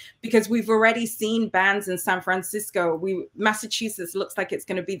state, because we've already seen bans in San Francisco. Massachusetts looks like it's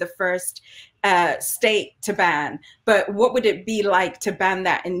going to be the first state to ban. But what would it be like to ban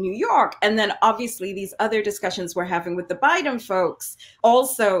that in New York? And then obviously these other discussions we're having with the Biden folks,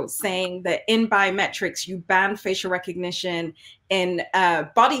 also saying that in biometrics, you ban facial recognition in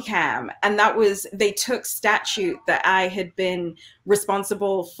body cam. And they took statute that I had been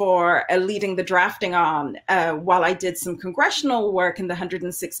responsible for leading the drafting on while I did some congressional work in the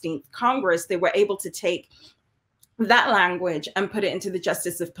 116th Congress. They were able to take that language and put it into the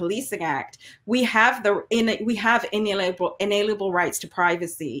Justice of Policing Act. We have inalienable rights to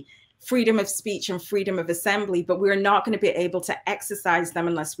privacy, freedom of speech and freedom of assembly, but we're not going to be able to exercise them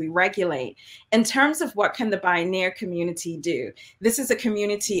unless we regulate. In terms of what can the Bioneer community do, this is a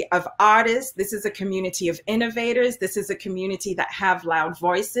community of artists. This is a community of innovators. This is a community that have loud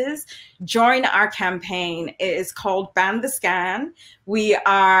voices. Join our campaign. It is called Ban the Scan. We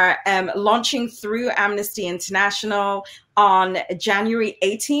are launching through Amnesty International on January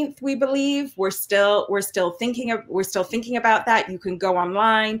 18th, we believe. We're still thinking about that. You can go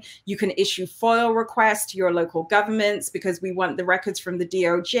online. You can issue FOIL requests to your local governments, because we want the records from the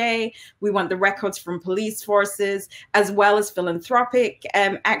DOJ. We want the records from police forces, as well as philanthropic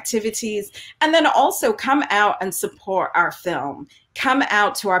activities. And then also come out and support our film. Come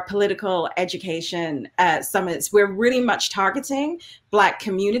out to our political education summits. We're really much targeting Black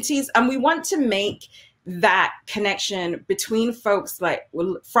communities, and we want to make that connection between folks like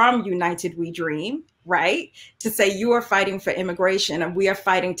from United We Dream, right? To say you are fighting for immigration and we are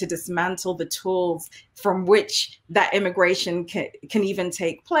fighting to dismantle the tools from which that immigration can even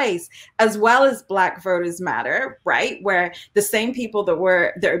take place, as well as Black Voters Matter, right? Where the same people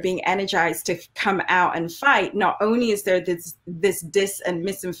that are being energized to come out and fight, not only is there this dis and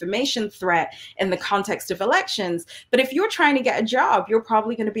misinformation threat in the context of elections, but if you're trying to get a job, you're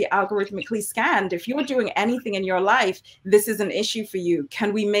probably going to be algorithmically scanned. If you're doing anything in your life, this is an issue for you.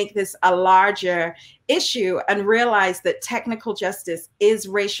 Can we make this a larger issue and realize that technical justice is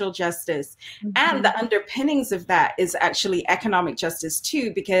racial justice. And the underpinnings of that is actually economic justice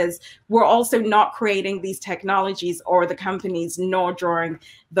too, because we're also not creating these technologies or the companies, nor drawing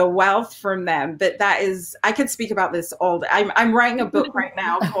the wealth from them. But that is, I could speak about this all day. I'm writing a book right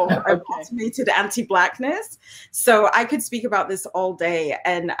now called Automated Anti-Blackness. So I could speak about this all day,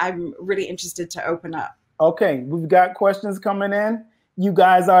 and I'm really interested to open up. Okay, we've got questions coming in. You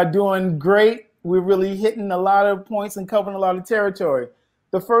guys are doing great. We're really hitting a lot of points and covering a lot of territory.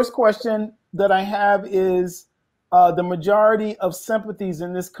 The first question that I have is, the majority of sympathies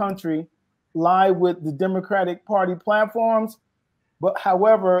in this country lie with the Democratic Party platforms, but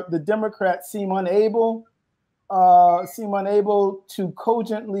however, the Democrats seem unable to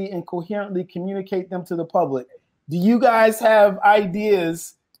cogently and coherently communicate them to the public. Do you guys have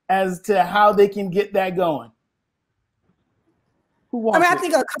ideas as to how they can get that going? I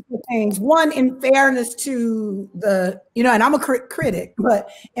think a couple of things. One, in fairness to the, and I'm a critic, but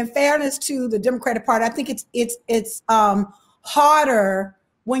in fairness to the Democratic Party, I think it's harder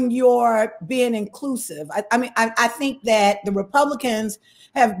when you're being inclusive. I think that the Republicans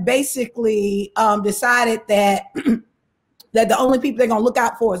have basically decided that that the only people they're going to look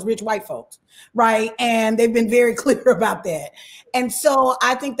out for is rich white folks, right? And they've been very clear about that. And so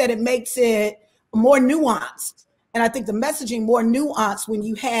I think that it makes it more nuanced. And I think the messaging more nuanced when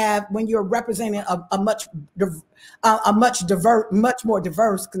you're representing a much more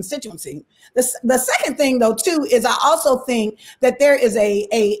diverse constituency. The second thing, though, too, is I also think that there is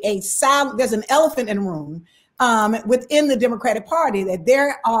there's an elephant in the room within the Democratic Party, that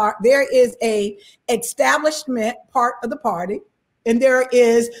there is a establishment part of the party, and there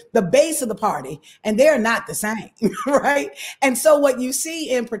is the base of the party, and they're not the same, right? And so what you see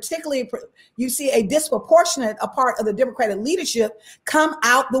you see a disproportionate part of the Democratic leadership come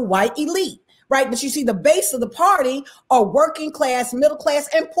out the white elite, right? But you see the base of the party are working class, middle class,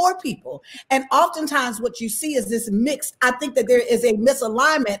 and poor people. And oftentimes what you see is this mixed. I think that there is a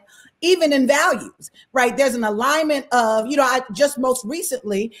misalignment even in values, right? There's an alignment of, I just most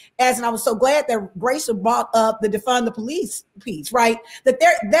recently, and I was so glad that Grace brought up the defund the police piece, right? That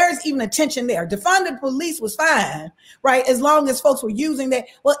there's even a tension there. Defund the police was fine, right? As long as folks were using that.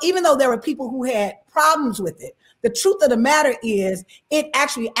 Well, even though there were people who had problems with it, the truth of the matter is it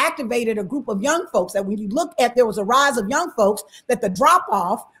actually activated a group of young folks that when you look at, there was a rise of young folks, that the drop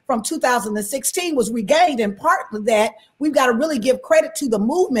off from 2016 was regained. And part of that, we've got to really give credit to the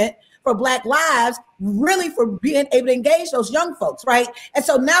movement for Black Lives, really for being able to engage those young folks, right? And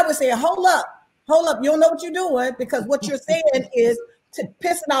so now we're saying, hold up, you don't know what you're doing, because what you're saying is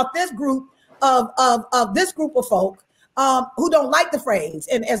pissing off this group of folk who don't like the phrase.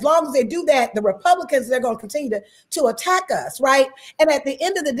 And as long as they do that, the Republicans, they're going to continue to attack us, right? And at the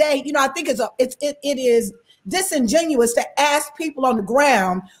end of the day, I think it is disingenuous to ask people on the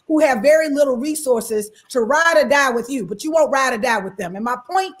ground who have very little resources to ride or die with you, but you won't ride or die with them. And my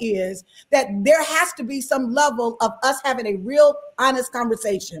point is that there has to be some level of us having a real honest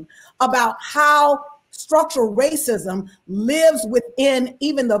conversation about how structural racism lives within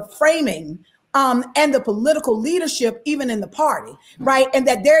even the framing and the political leadership, even in the party, right? And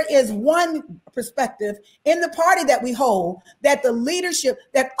that there is one perspective in the party that we hold, that the leadership,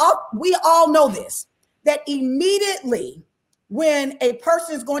 we all know this, that immediately when a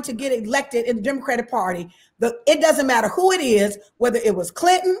person is going to get elected in the Democratic Party, it doesn't matter who it is, whether it was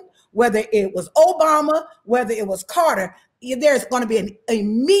Clinton, whether it was Obama, whether it was Carter, there's going to be an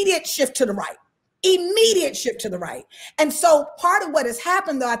immediate shift to the right. And so part of what has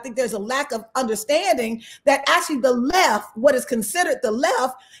happened, though, I think there's a lack of understanding that actually the left, what is considered the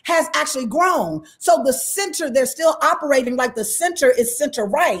left, has actually grown. So the center, they're still operating like the center is center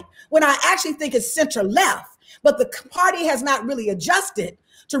right, when I actually think it's center left. But the party has not really adjusted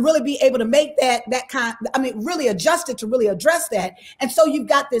to really be able to make really adjusted to really address that. And so you've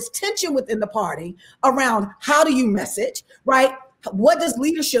got this tension within the party around how do you message, right? What does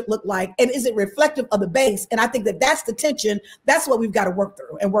leadership look like? And is it reflective of the base? And I think that that's the tension. That's what we've got to work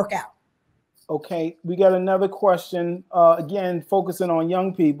through and work out. Okay, we got another question, again, focusing on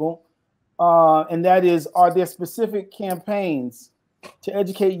young people. And that is, are there specific campaigns to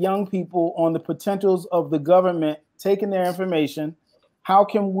educate young people on the potentials of the government taking their information? How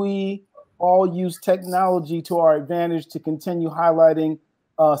can we all use technology to our advantage to continue highlighting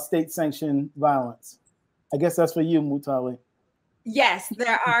state-sanctioned violence? I guess that's for you, Mutale. Yes,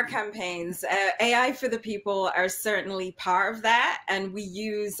 there are campaigns. AI for the People are certainly part of that. And we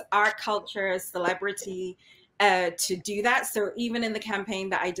use art, culture, celebrity to do that. So even in the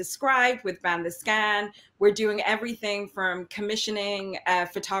campaign that I described with Ban the Scan, we're doing everything from commissioning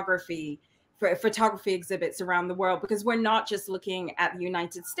photography photography exhibits around the world, because we're not just looking at the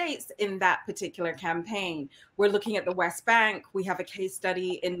United States in that particular campaign. We're looking at the West Bank. We have a case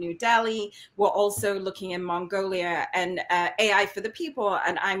study in New Delhi. We're also looking in Mongolia and AI for the People,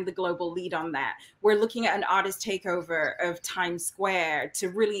 and I'm the global lead on that. We're looking at an artist takeover of Times Square to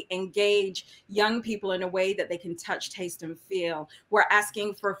really engage young people in a way that they can touch, taste, and feel. We're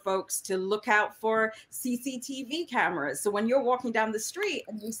asking for folks to look out for CCTV cameras. So when you're walking down the street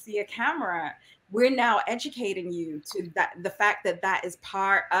and you see a camera, we're now educating you to the fact that that is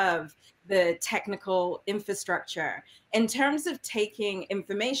part of the technical infrastructure. In terms of taking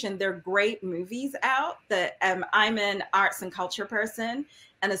information, there are great movies out that I'm an arts and culture person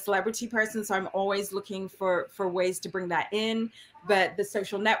and a celebrity person, so I'm always looking for ways to bring that in. But The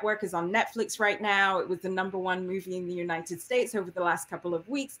Social Network is on Netflix right now. It was the #1 movie in the United States over the last couple of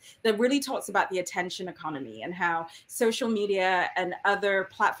weeks that really talks about the attention economy and how social media and other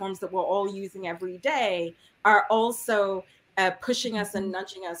platforms that we're all using every day are also pushing us and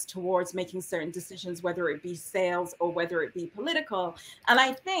nudging us towards making certain decisions, whether it be sales or whether it be political. And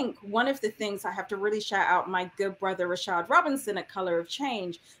I think one of the things I have to really shout out my good brother, Rashad Robinson at Color of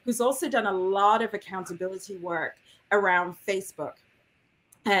Change, who's also done a lot of accountability work around Facebook.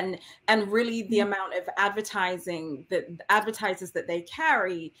 And really the amount of advertising that advertisers that they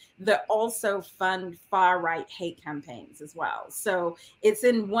carry that also fund far-right hate campaigns as well. So it's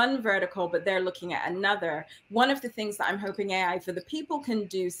in one vertical, but they're looking at another. One of the things that I'm hoping AI for the People can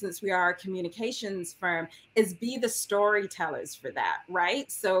do, since we are a communications firm, is be the storytellers for that,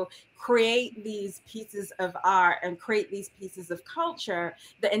 right? So create these pieces of art and create these pieces of culture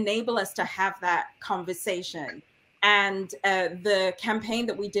that enable us to have that conversation. And the campaign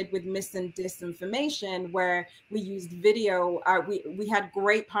that we did with Mis and Disinformation, where we used video, we had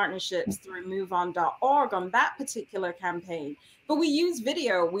great partnerships through MoveOn.org on that particular campaign. But we use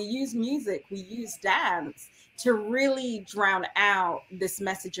video, we use music, we use dance to really drown out this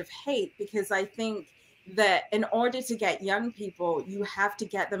message of hate, because I think that in order to get young people, you have to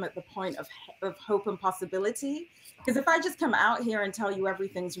get them at the point of hope and possibility. Because if I just come out here and tell you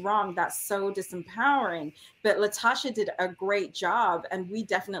everything's wrong, that's so disempowering. But Latasha did a great job, and we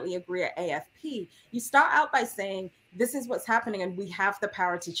definitely agree at AFP. You start out by saying, this is what's happening, and we have the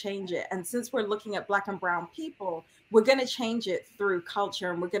power to change it. And since we're looking at Black and brown people, we're going to change it through culture,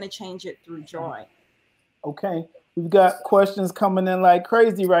 and we're going to change it through joy. Okay. We've got questions coming in like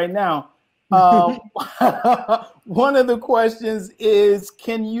crazy right now. One of the questions is,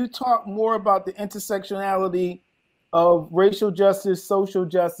 can you talk more about the intersectionality of racial justice, social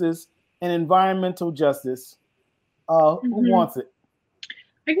justice, and environmental justice? Who wants it?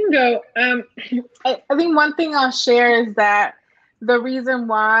 I can go. I think one thing I'll share is that the reason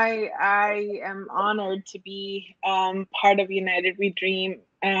why I am honored to be part of United We Dream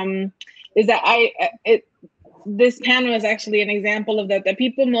is that this panel is actually an example of that. The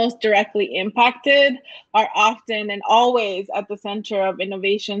people most directly impacted are often and always at the center of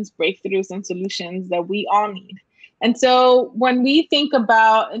innovations, breakthroughs, and solutions that we all need. And so when we think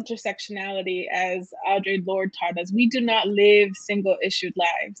about intersectionality, as Audre Lorde taught us, we do not live single issued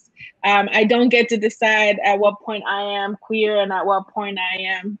lives. I don't get to decide at what point I am queer and at what point I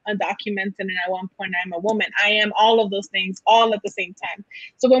am undocumented and at what point I'm a woman. I am all of those things all at the same time.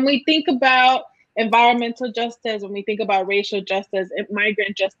 So when we think about environmental justice, when we think about racial justice,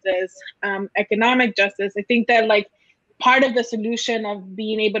 migrant justice, economic justice, I think that like part of the solution of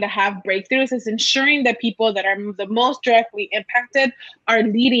being able to have breakthroughs is ensuring that people that are the most directly impacted are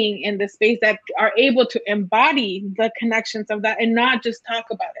leading in the space, that are able to embody the connections of that and not just talk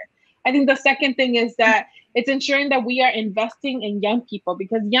about it. I think the second thing is that it's ensuring that we are investing in young people,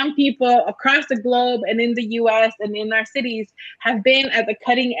 because young people across the globe and in the US and in our cities have been at the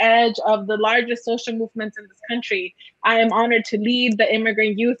cutting edge of the largest social movements in this country. I am honored to lead the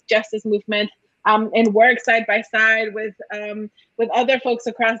immigrant youth justice movement and work side by side with other folks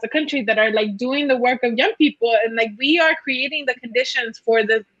across the country that are like doing the work of young people, and like we are creating the conditions for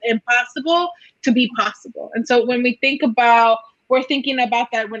the impossible to be possible. And so when we think about, we're thinking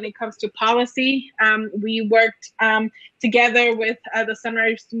about that when it comes to policy. We worked together with the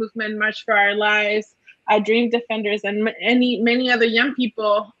Sunrise Movement, March for Our Lives, Dream Defenders, and many other young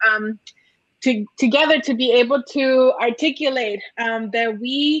people together to be able to articulate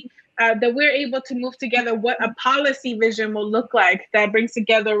that we're able to move together what a policy vision will look like that brings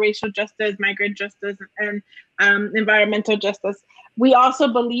together racial justice, migrant justice, and environmental justice. We also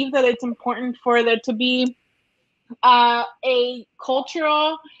believe that it's important for there to be a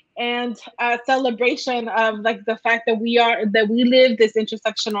cultural and celebration of like the fact that we live this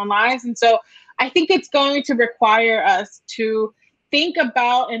intersectional lives. And so I think it's going to require us to think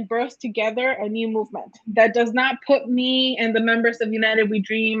about and birth together a new movement that does not put me and the members of United We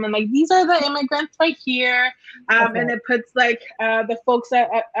Dream and like, these are the immigrants right here. And it puts like the folks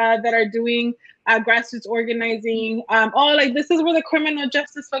that are doing grassroots organizing, like this is where the criminal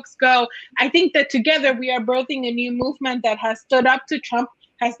justice folks go. I think that together we are birthing a new movement that has stood up to Trump,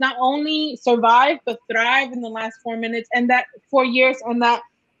 has not only survived, but thrived in the last 4 minutes and that 4 years, and that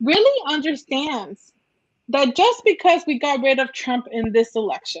really understands that just because we got rid of Trump in this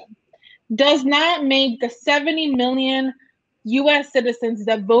election does not make the 70 million US citizens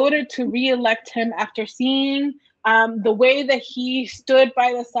that voted to re-elect him after seeing the way that he stood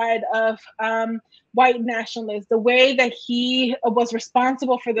by the side of white nationalists, the way that he was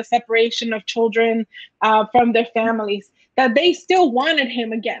responsible for the separation of children from their families, that they still wanted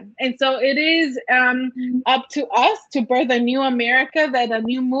him again. And so it is up to us to birth a new America, that a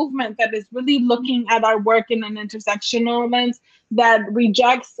new movement that is really looking at our work in an intersectional lens, that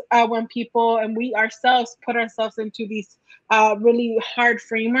rejects when people and we ourselves put ourselves into these really hard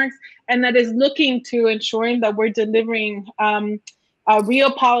frameworks, and that is looking to ensuring that we're delivering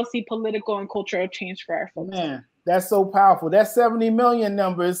real policy, political, and cultural change for our folks. Man, that's so powerful. That 70 million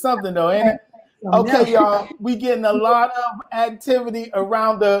number is something though, ain't it? Okay, y'all, we getting a lot of activity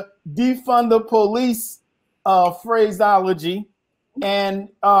around the defund the police phraseology, and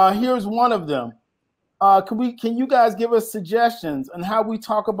here's one of them. Can you guys give us suggestions on how we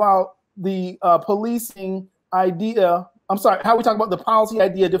talk about the policing idea? I'm sorry, how we talk about the policy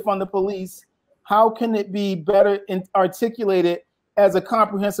idea, defund the police. How can it be better articulated as a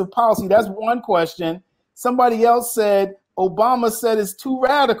comprehensive policy? That's one question. Somebody else said, Obama said it's too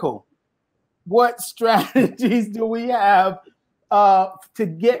radical. What strategies do we have to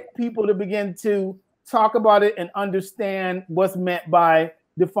get people to begin to talk about it and understand what's meant by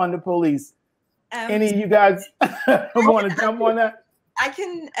defund the police? Any of you guys want to jump on that? I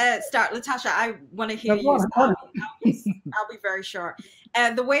can start. Latasha, I want to hear you. I'll be very short.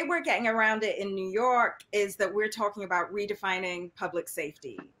 The way we're getting around it in New York is that we're talking about redefining public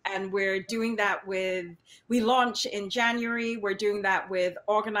safety. And we're doing that we launch in January. We're doing that with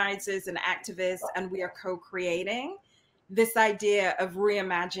organizers and activists, and we are co-creating this idea of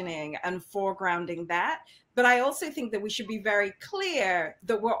reimagining and foregrounding that. But I also think that we should be very clear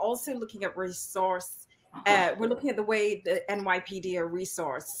that we're also looking at resource. We're looking at the way the NYPD are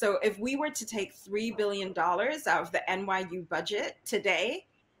resourced. So if we were to take $3 billion out of the NYU budget today,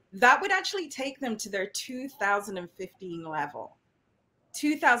 that would actually take them to their 2015 level.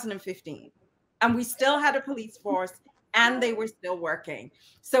 2015. And we still had a police force and they were still working.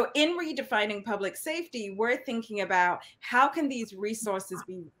 So in redefining public safety, we're thinking about how can these resources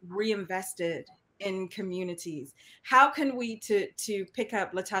be reinvested in communities? How can we, to pick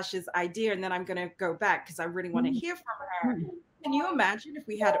up Latasha's idea, and then I'm going to go back because I really want to hear from her. Can you imagine if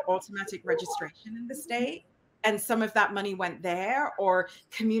we had automatic registration in the state and some of that money went there, or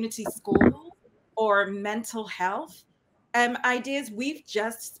community schools or mental health ideas? We've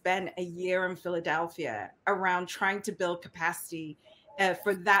just spent a year in Philadelphia around trying to build capacity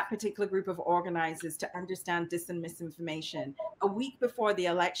for that particular group of organizers to understand dis and misinformation. A week before the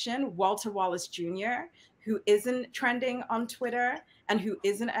election, Walter Wallace Jr., who isn't trending on Twitter and who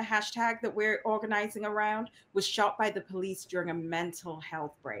isn't a hashtag that we're organizing around, was shot by the police during a mental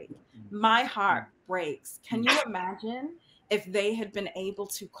health break. My heart breaks. Can you imagine if they had been able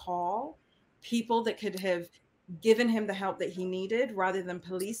to call people that could have given him the help that he needed rather than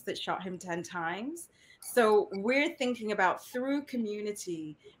police that shot him 10 times? So we're thinking about, through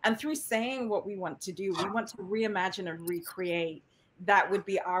community and through saying what we want to do, we want to reimagine and recreate. That would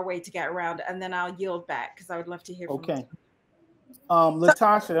be our way to get around. And then I'll yield back because I would love to hear from you.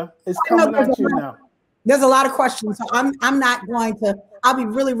 Latasha, it's coming at you now. There's a lot of questions, so I'm not going to. I'll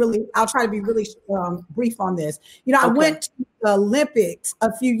try to be really brief on this. You know, I went to the Olympics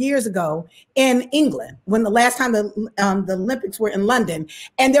a few years ago in England, when the last time the Olympics were in London,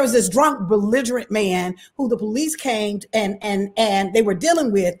 and there was this drunk, belligerent man who the police came and they were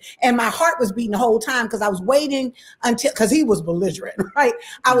dealing with, and my heart was beating the whole time because I was waiting because he was belligerent, right?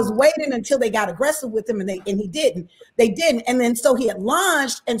 I was waiting until they got aggressive with him, and he didn't. They didn't, and then so he had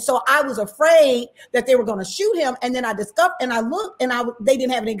lunged, and so I was afraid that they were going to shoot him, and then I discovered, and I looked, and they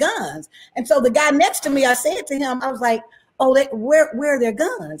didn't have any guns, and so the guy next to me, I said to him, I was like, "Oh, where are their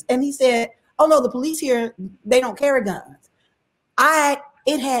guns?" And he said, "Oh no, the police here, they don't carry guns."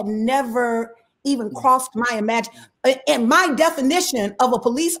 It had never even crossed my imagination. And my definition of a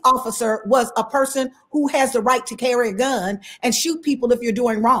police officer was a person who has the right to carry a gun and shoot people if you're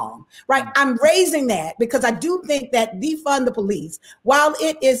doing wrong, right? I'm raising that because I do think that defund the police, while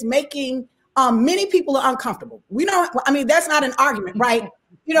it is making Many people are uncomfortable. We don't, I mean, that's not an argument, right?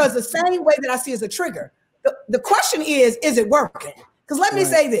 You know, it's the same way that I see as a trigger. The question is it working? Because let me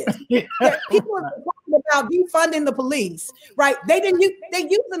say this, people are talking about defunding the police, right? They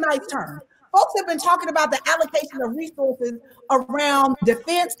use a nice term. Folks have been talking about the allocation of resources around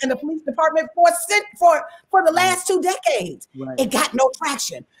defense and the police department for the last 2 decades. Right. It got no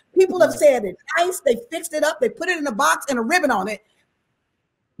traction. People have said it's nice, they fixed it up, they put it in a box and a ribbon on it.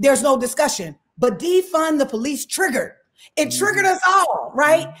 There's no discussion. But defund the police triggered. It triggered us all,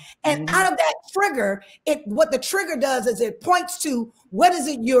 right? And out of that trigger, what the trigger does is it points to what is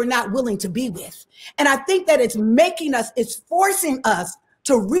it you're not willing to be with. And I think that it's forcing us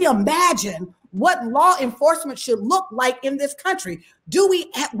to reimagine what law enforcement should look like in this country.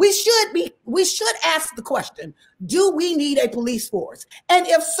 We should ask the question, do we need a police force? And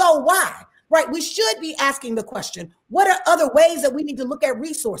if so, why? Right? We should be asking the question, what are other ways that we need to look at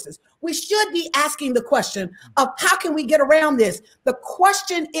resources? We should be asking the question of how can we get around this? The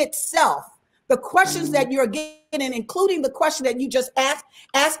question itself, the questions that you're getting, including the question that you just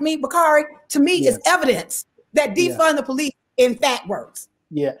asked me, Bakari, to me is evidence that defund the police in fact works.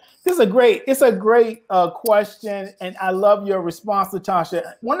 Yeah, it's a great question, and I love your response,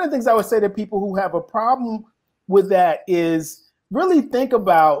 Latasha. One of the things I would say to people who have a problem with that is really think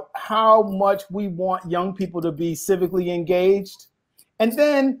about how much we want young people to be civically engaged, and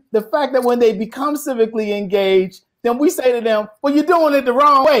then the fact that when they become civically engaged, then we say to them, "Well, you're doing it the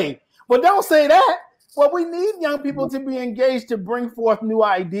wrong way." Well, don't say that. Well, we need young people to be engaged to bring forth new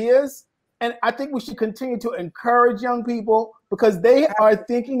ideas, and I think we should continue to encourage young people, because they are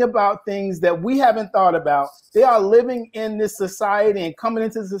thinking about things that we haven't thought about. They are living in this society and coming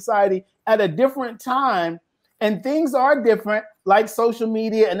into society at a different time, and things are different, like social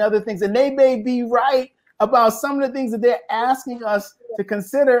media and other things. And they may be right about some of the things that they're asking us to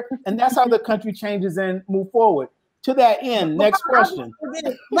consider, and that's how the country changes and move forward. To that end, next question.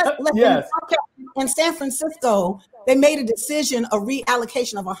 Yes. In San Francisco, they made a decision, a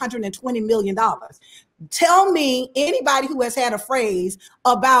reallocation of $120 million. Tell me anybody who has had a phrase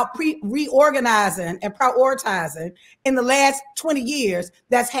about reorganizing and prioritizing in the last 20 years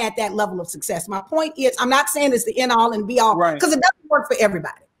that's had that level of success. My point is, I'm not saying it's the end all and be all, because it doesn't work for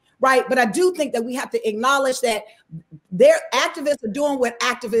everybody, right? But I do think that we have to acknowledge that their activists are doing what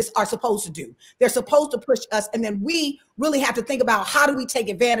activists are supposed to do. They're supposed to push us, and then we really have to think about how do we take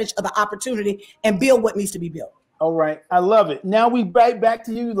advantage of the opportunity and build what needs to be built. All right, I love it. Now we back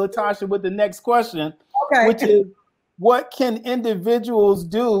to you, Latasha, with the next question. Which is, what can individuals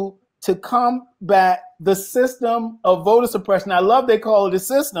do to combat the system of voter suppression? I love they call it a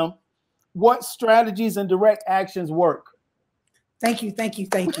system. What strategies and direct actions work? Thank you. I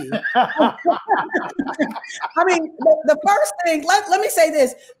mean, the first thing, let me say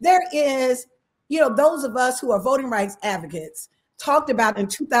this. There is, those of us who are voting rights advocates talked about in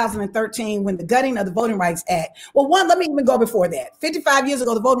 2013 when the gutting of the Voting Rights Act. Well, let me even go before that. 55 years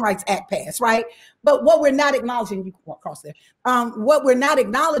ago, the Voting Rights Act passed, right? But what we're not acknowledging, you can walk across there. What we're not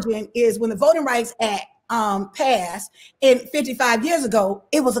acknowledging is when the Voting Rights Act passed 55 years ago,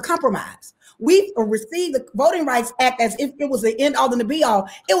 it was a compromise. We received the Voting Rights Act as if it was the end all and the be all.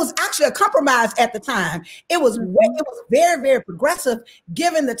 It was actually a compromise at the time. It was very, very progressive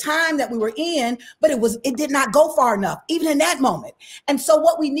given the time that we were in, but it did not go far enough, even in that moment. And so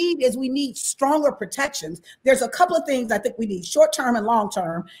what we need is stronger protections. There's a couple of things I think we need, short-term and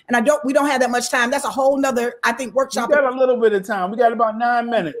long-term. And we don't have that much time. That's a whole nother, I think, workshop. We got a little bit of time. We got about 9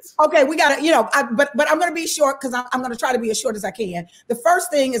 minutes. Okay, we got to, but I'm going to be short because I'm going to try to be as short as I can. The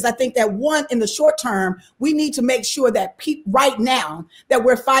first thing is I think that in the short term, we need to make sure that right now that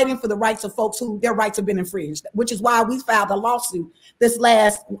we're fighting for the rights of folks who their rights have been infringed, which is why we filed a lawsuit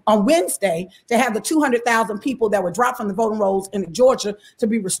on Wednesday to have the 200,000 people that were dropped from the voting rolls in Georgia to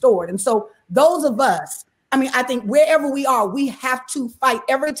be restored. And so those of us, I think wherever we are, we have to fight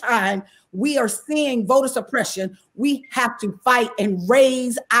every time we are seeing voter suppression. We have to fight and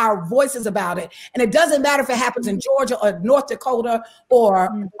raise our voices about it. And it doesn't matter if it happens in Georgia or North Dakota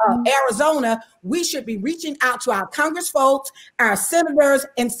or Arizona. We should be reaching out to our Congress folks, our senators,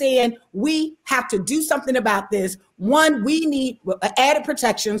 and saying, we have to do something about this. One, we need added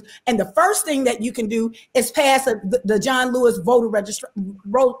protections. And the first thing that you can do is pass the John Lewis Voter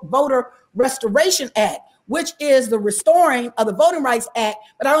Restoration Act, which is the restoring of the Voting Rights Act.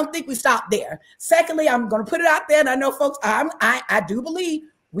 But I don't think we stop there. Secondly, I'm going to put it out there, and I know folks, I do believe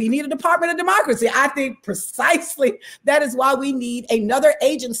We need a Department of Democracy. I think precisely that is why we need another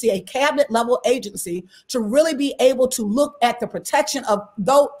agency, a cabinet level agency, to really be able to look at the protection of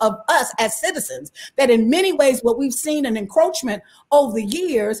us as citizens. That in many ways, what we've seen an encroachment over the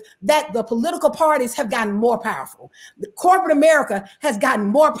years, that the political parties have gotten more powerful. The corporate America has gotten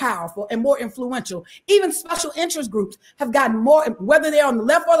more powerful and more influential. Even special interest groups have gotten more, whether they're on the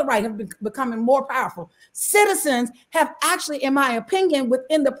left or the right, have been becoming more powerful. Citizens have actually, in my opinion,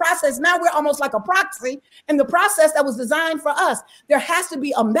 within the process, now we're almost like a proxy in the process that was designed for us. There has to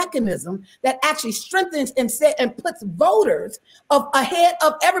be a mechanism that actually strengthens and puts voters ahead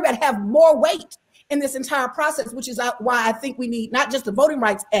of everybody, have more weight in this entire process, which is why I think we need not just the Voting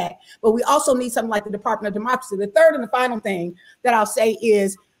Rights Act, but we also need something like the Department of Democracy. The third and the final thing that I'll say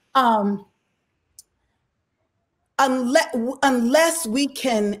is, unless we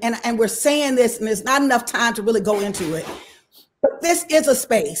can, and we're saying this, and there's not enough time to really go into it, but this is a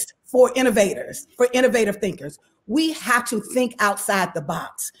space for innovators, for innovative thinkers. We have to think outside the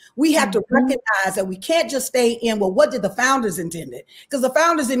box. We have to recognize that we can't just stay in, well, what did the founders intended? Because the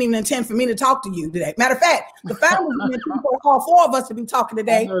founders didn't even intend for me to talk to you today. Matter of fact, the founders intended for all four of us to be talking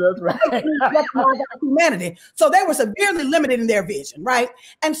today. That's right. Humanity. So they were severely limited in their vision, right?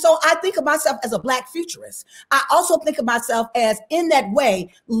 And so I think of myself as a Black futurist. I also think of myself as, in that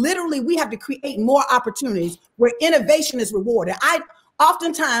way, literally we have to create more opportunities where innovation is rewarded. I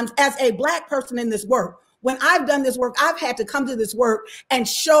oftentimes, as a Black person in this work, when I've done this work, I've had to come to this work and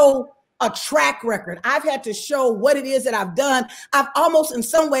show a track record. I've had to show what it is that I've done. I've almost in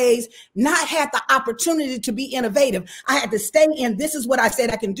some ways not had the opportunity to be innovative. I had to stay in, this is what I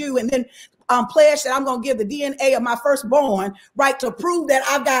said I can do. And then pledge that I'm going to give the DNA of my firstborn, right, to prove that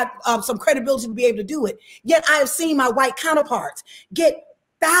I've got some credibility to be able to do it. Yet I have seen my white counterparts get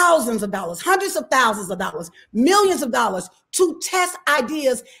thousands of dollars, hundreds of thousands of dollars, millions of dollars to test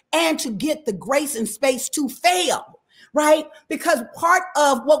ideas and to get the grace and space to fail, right? Because part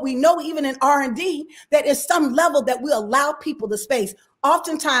of what we know, even in R&D, that is some level that we allow people the space.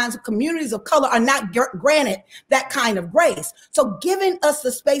 Oftentimes, communities of color are not granted that kind of grace. So giving us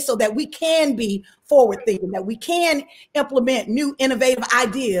the space so that we can be forward thinking, that we can implement new innovative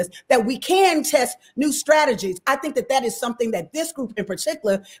ideas, that we can test new strategies. I think that that is something that this group in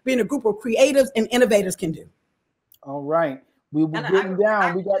particular, being a group of creatives and innovators, can do. All right. We were getting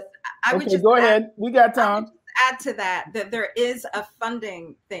down. Go ahead. We got time. Add to that there is a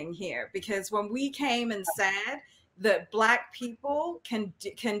funding thing here, because when we came and said that Black people can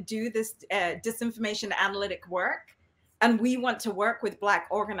do this disinformation analytic work, and we want to work with Black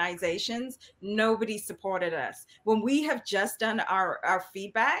organizations, nobody supported us. When we have just done our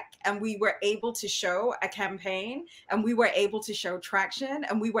feedback and we were able to show a campaign, and we were able to show traction,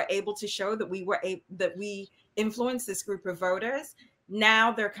 and we were able to show that we influenced this group of voters,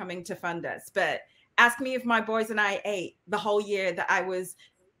 now they're coming to fund us. But ask me if my boys and I ate the whole year that I was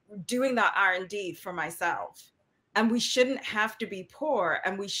doing that R&D for myself. And we shouldn't have to be poor,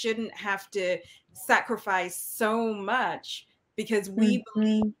 and we shouldn't have to sacrifice so much, because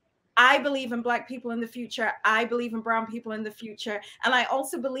I believe in Black people in the future. I believe in brown people in the future. And I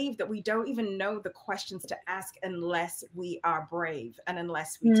also believe that we don't even know the questions to ask unless we are brave and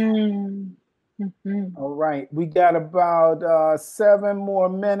unless we All right. We got about 7 more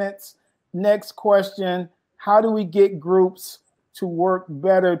minutes. Next question. How do we get groups to work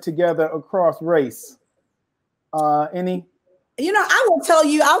better together across race? Any? You know, I will tell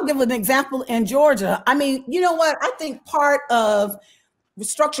you, I'll give an example in Georgia. I mean, you know what? I think part of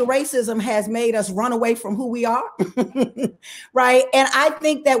structural racism has made us run away from who we are, right? And I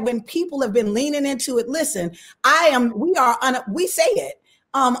think that when people have been leaning into it, listen, we say it.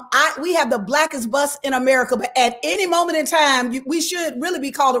 We have the blackest bus in America, but at any moment in time, we should really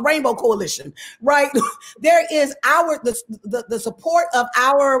be called a Rainbow Coalition, right? There is the support of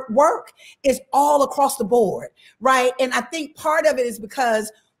our work is all across the board, right? And I think part of it is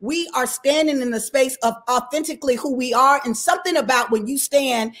because we are standing in the space of authentically who we are. And something about when you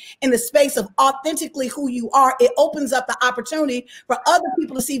stand in the space of authentically who you are, it opens up the opportunity for other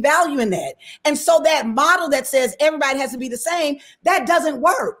people to see value in that. And so that model that says everybody has to be the same, that doesn't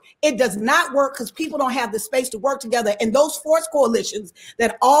work. It does not work because people don't have the space to work together. And those forced coalitions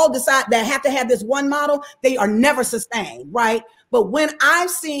that all decide that have to have this one model, they are never sustained, right? But when I've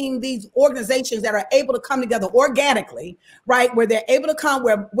seen these organizations that are able to come together organically, right, where they're able to come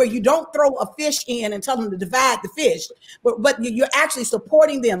where you don't throw a fish in and tell them to divide the fish, but you're actually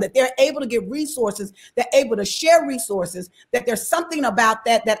supporting them, that they're able to get resources, they're able to share resources, that there's something about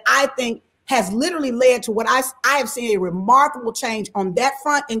that I think has literally led to what I have seen a remarkable change on that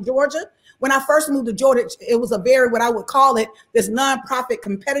front in Georgia, When I first moved to Georgia, it was a very, what I would call it, this nonprofit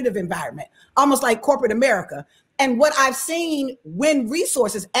competitive environment, almost like corporate America. And what I've seen when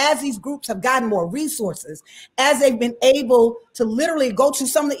resources, as these groups have gotten more resources, as they've been able to literally go to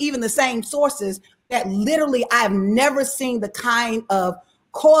some of even the same sources, that literally I've never seen the kind of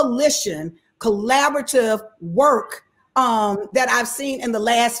coalition, collaborative work that I've seen in the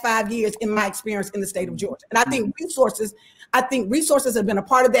last 5 years in my experience in the state of Georgia. And I think resources have been a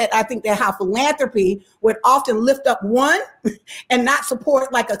part of that. I think that how philanthropy would often lift up one and not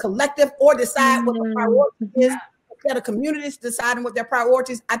support like a collective or decide what the priority is. Instead of communities deciding what their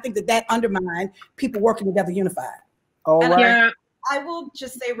priorities, I think that undermines people working together unified. All right. Yeah. I will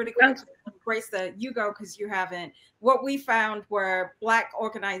just say really quick, Grace, that you go because you haven't. What we found were white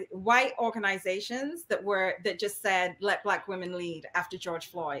organizations that just said, let Black women lead after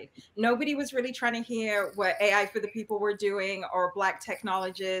George Floyd. Nobody was really trying to hear what AI for the people were doing or Black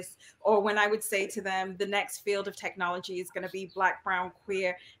technologists, or when I would say to them, the next field of technology is going to be Black, brown,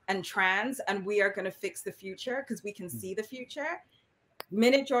 queer, and trans, and we are going to fix the future because we can see the future.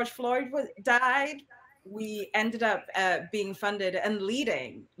 Minute George Floyd died, we ended up being funded and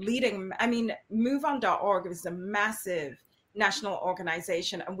leading. I mean, MoveOn.org was a massive national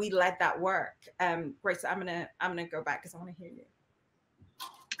organization, and we led that work. Grace, I'm gonna go back because I want to hear you.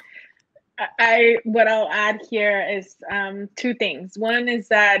 What I'll add here is two things. One is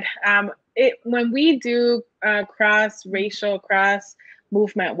that when we do cross-racial,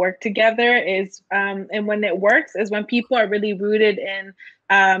 cross-movement work together and when it works is when people are really rooted in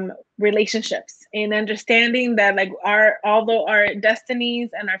relationships and understanding that although our destinies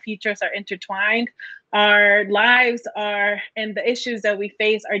and our futures are intertwined, our lives and the issues that we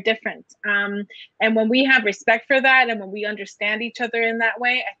face are different. And when we have respect for that and when we understand each other in that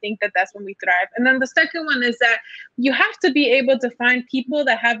way, I think that that's when we thrive. And then the second one is that you have to be able to find people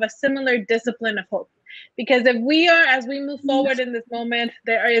that have a similar discipline of hope. Because as we move forward in this moment,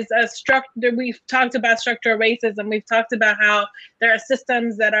 there is a structure. We've talked about structural racism. We've talked about how there are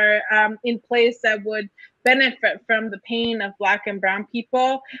systems that are in place that would benefit from the pain of Black and brown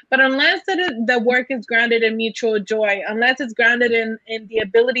people. But unless the work is grounded in mutual joy, unless it's grounded in the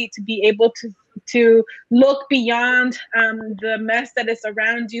ability to be able to look beyond the mess that is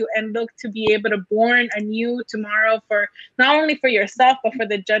around you and look to be able to born a new tomorrow for not only for yourself, but for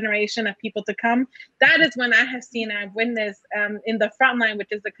the generation of people to come. That is when I've witnessed in the front line,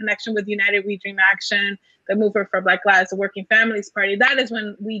 which is the connection with United We Dream Action, the Movement for Black Lives, the Working Families Party. That is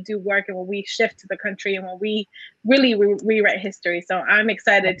when we do work and when we shift to the country and when we really rewrite history. So I'm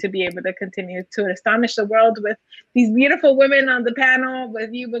excited to be able to continue to astonish the world with these beautiful women on the panel,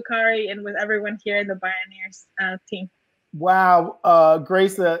 with you, Bakari, and with everyone here in the Bioneers team. Wow,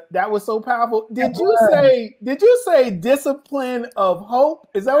 Grace, that was so powerful. Did you say discipline of hope?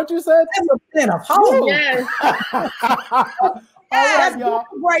 Is that what you said? Discipline of hope. Yes. All right, y'all.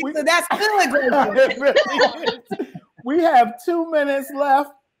 Great. So that's good. It really is. We have 2 minutes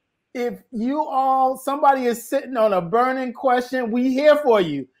left. If somebody is sitting on a burning question, we here for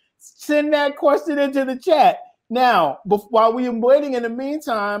you. Send that question into the chat. Now, while we are waiting in the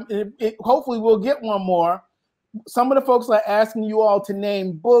meantime, hopefully we'll get one more. Some of the folks are asking you all to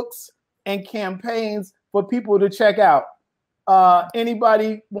name books and campaigns for people to check out.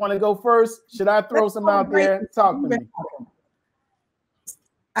 Anybody want to go first? Should I throw some out there? Talk to me.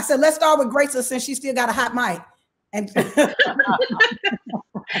 I said, let's start with Grace since she still got a hot mic. And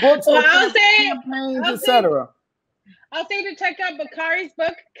books, campaigns, etc. I'll say to check out Bakari's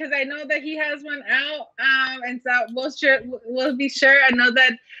book because I know that he has one out, and so we'll be sure. I know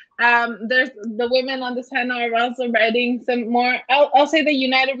that there's the women on this panel are also writing some more. I'll say the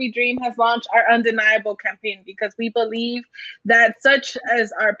United We Dream has launched our Undeniable campaign because we believe that such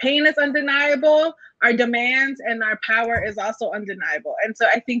as our pain is undeniable, our demands and our power is also undeniable. And so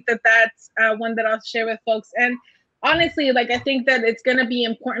I think that that's one that I'll share with folks. And honestly, I think that it's going to be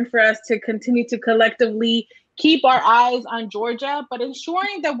important for us to continue to collectively keep our eyes on Georgia, but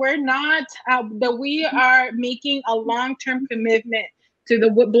ensuring that that we are making a long-term commitment to the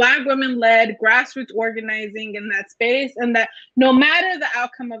Black women-led grassroots organizing in that space, and that no matter the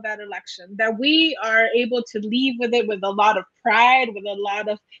outcome of that election, that we are able to leave with it with a lot of pride, with a lot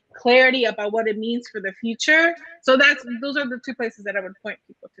of clarity about what it means for the future. So those are the two places that I would point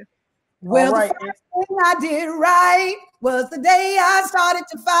people to. Well, the first thing I did right was the day I started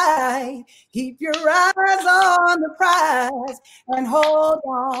to fight. Keep your eyes on the prize and hold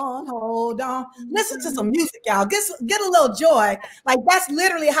on. Listen to some music, y'all. Get a little joy. That's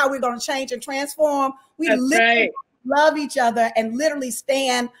literally how we're going to change and transform. We literally love each other and literally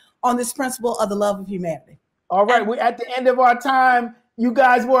stand on this principle of the love of humanity. All right, we're at the end of our time. You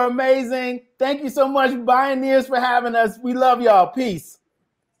guys were amazing. Thank you so much, Bioneers, for having us. We love y'all. Peace.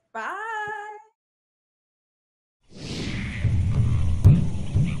 Bye.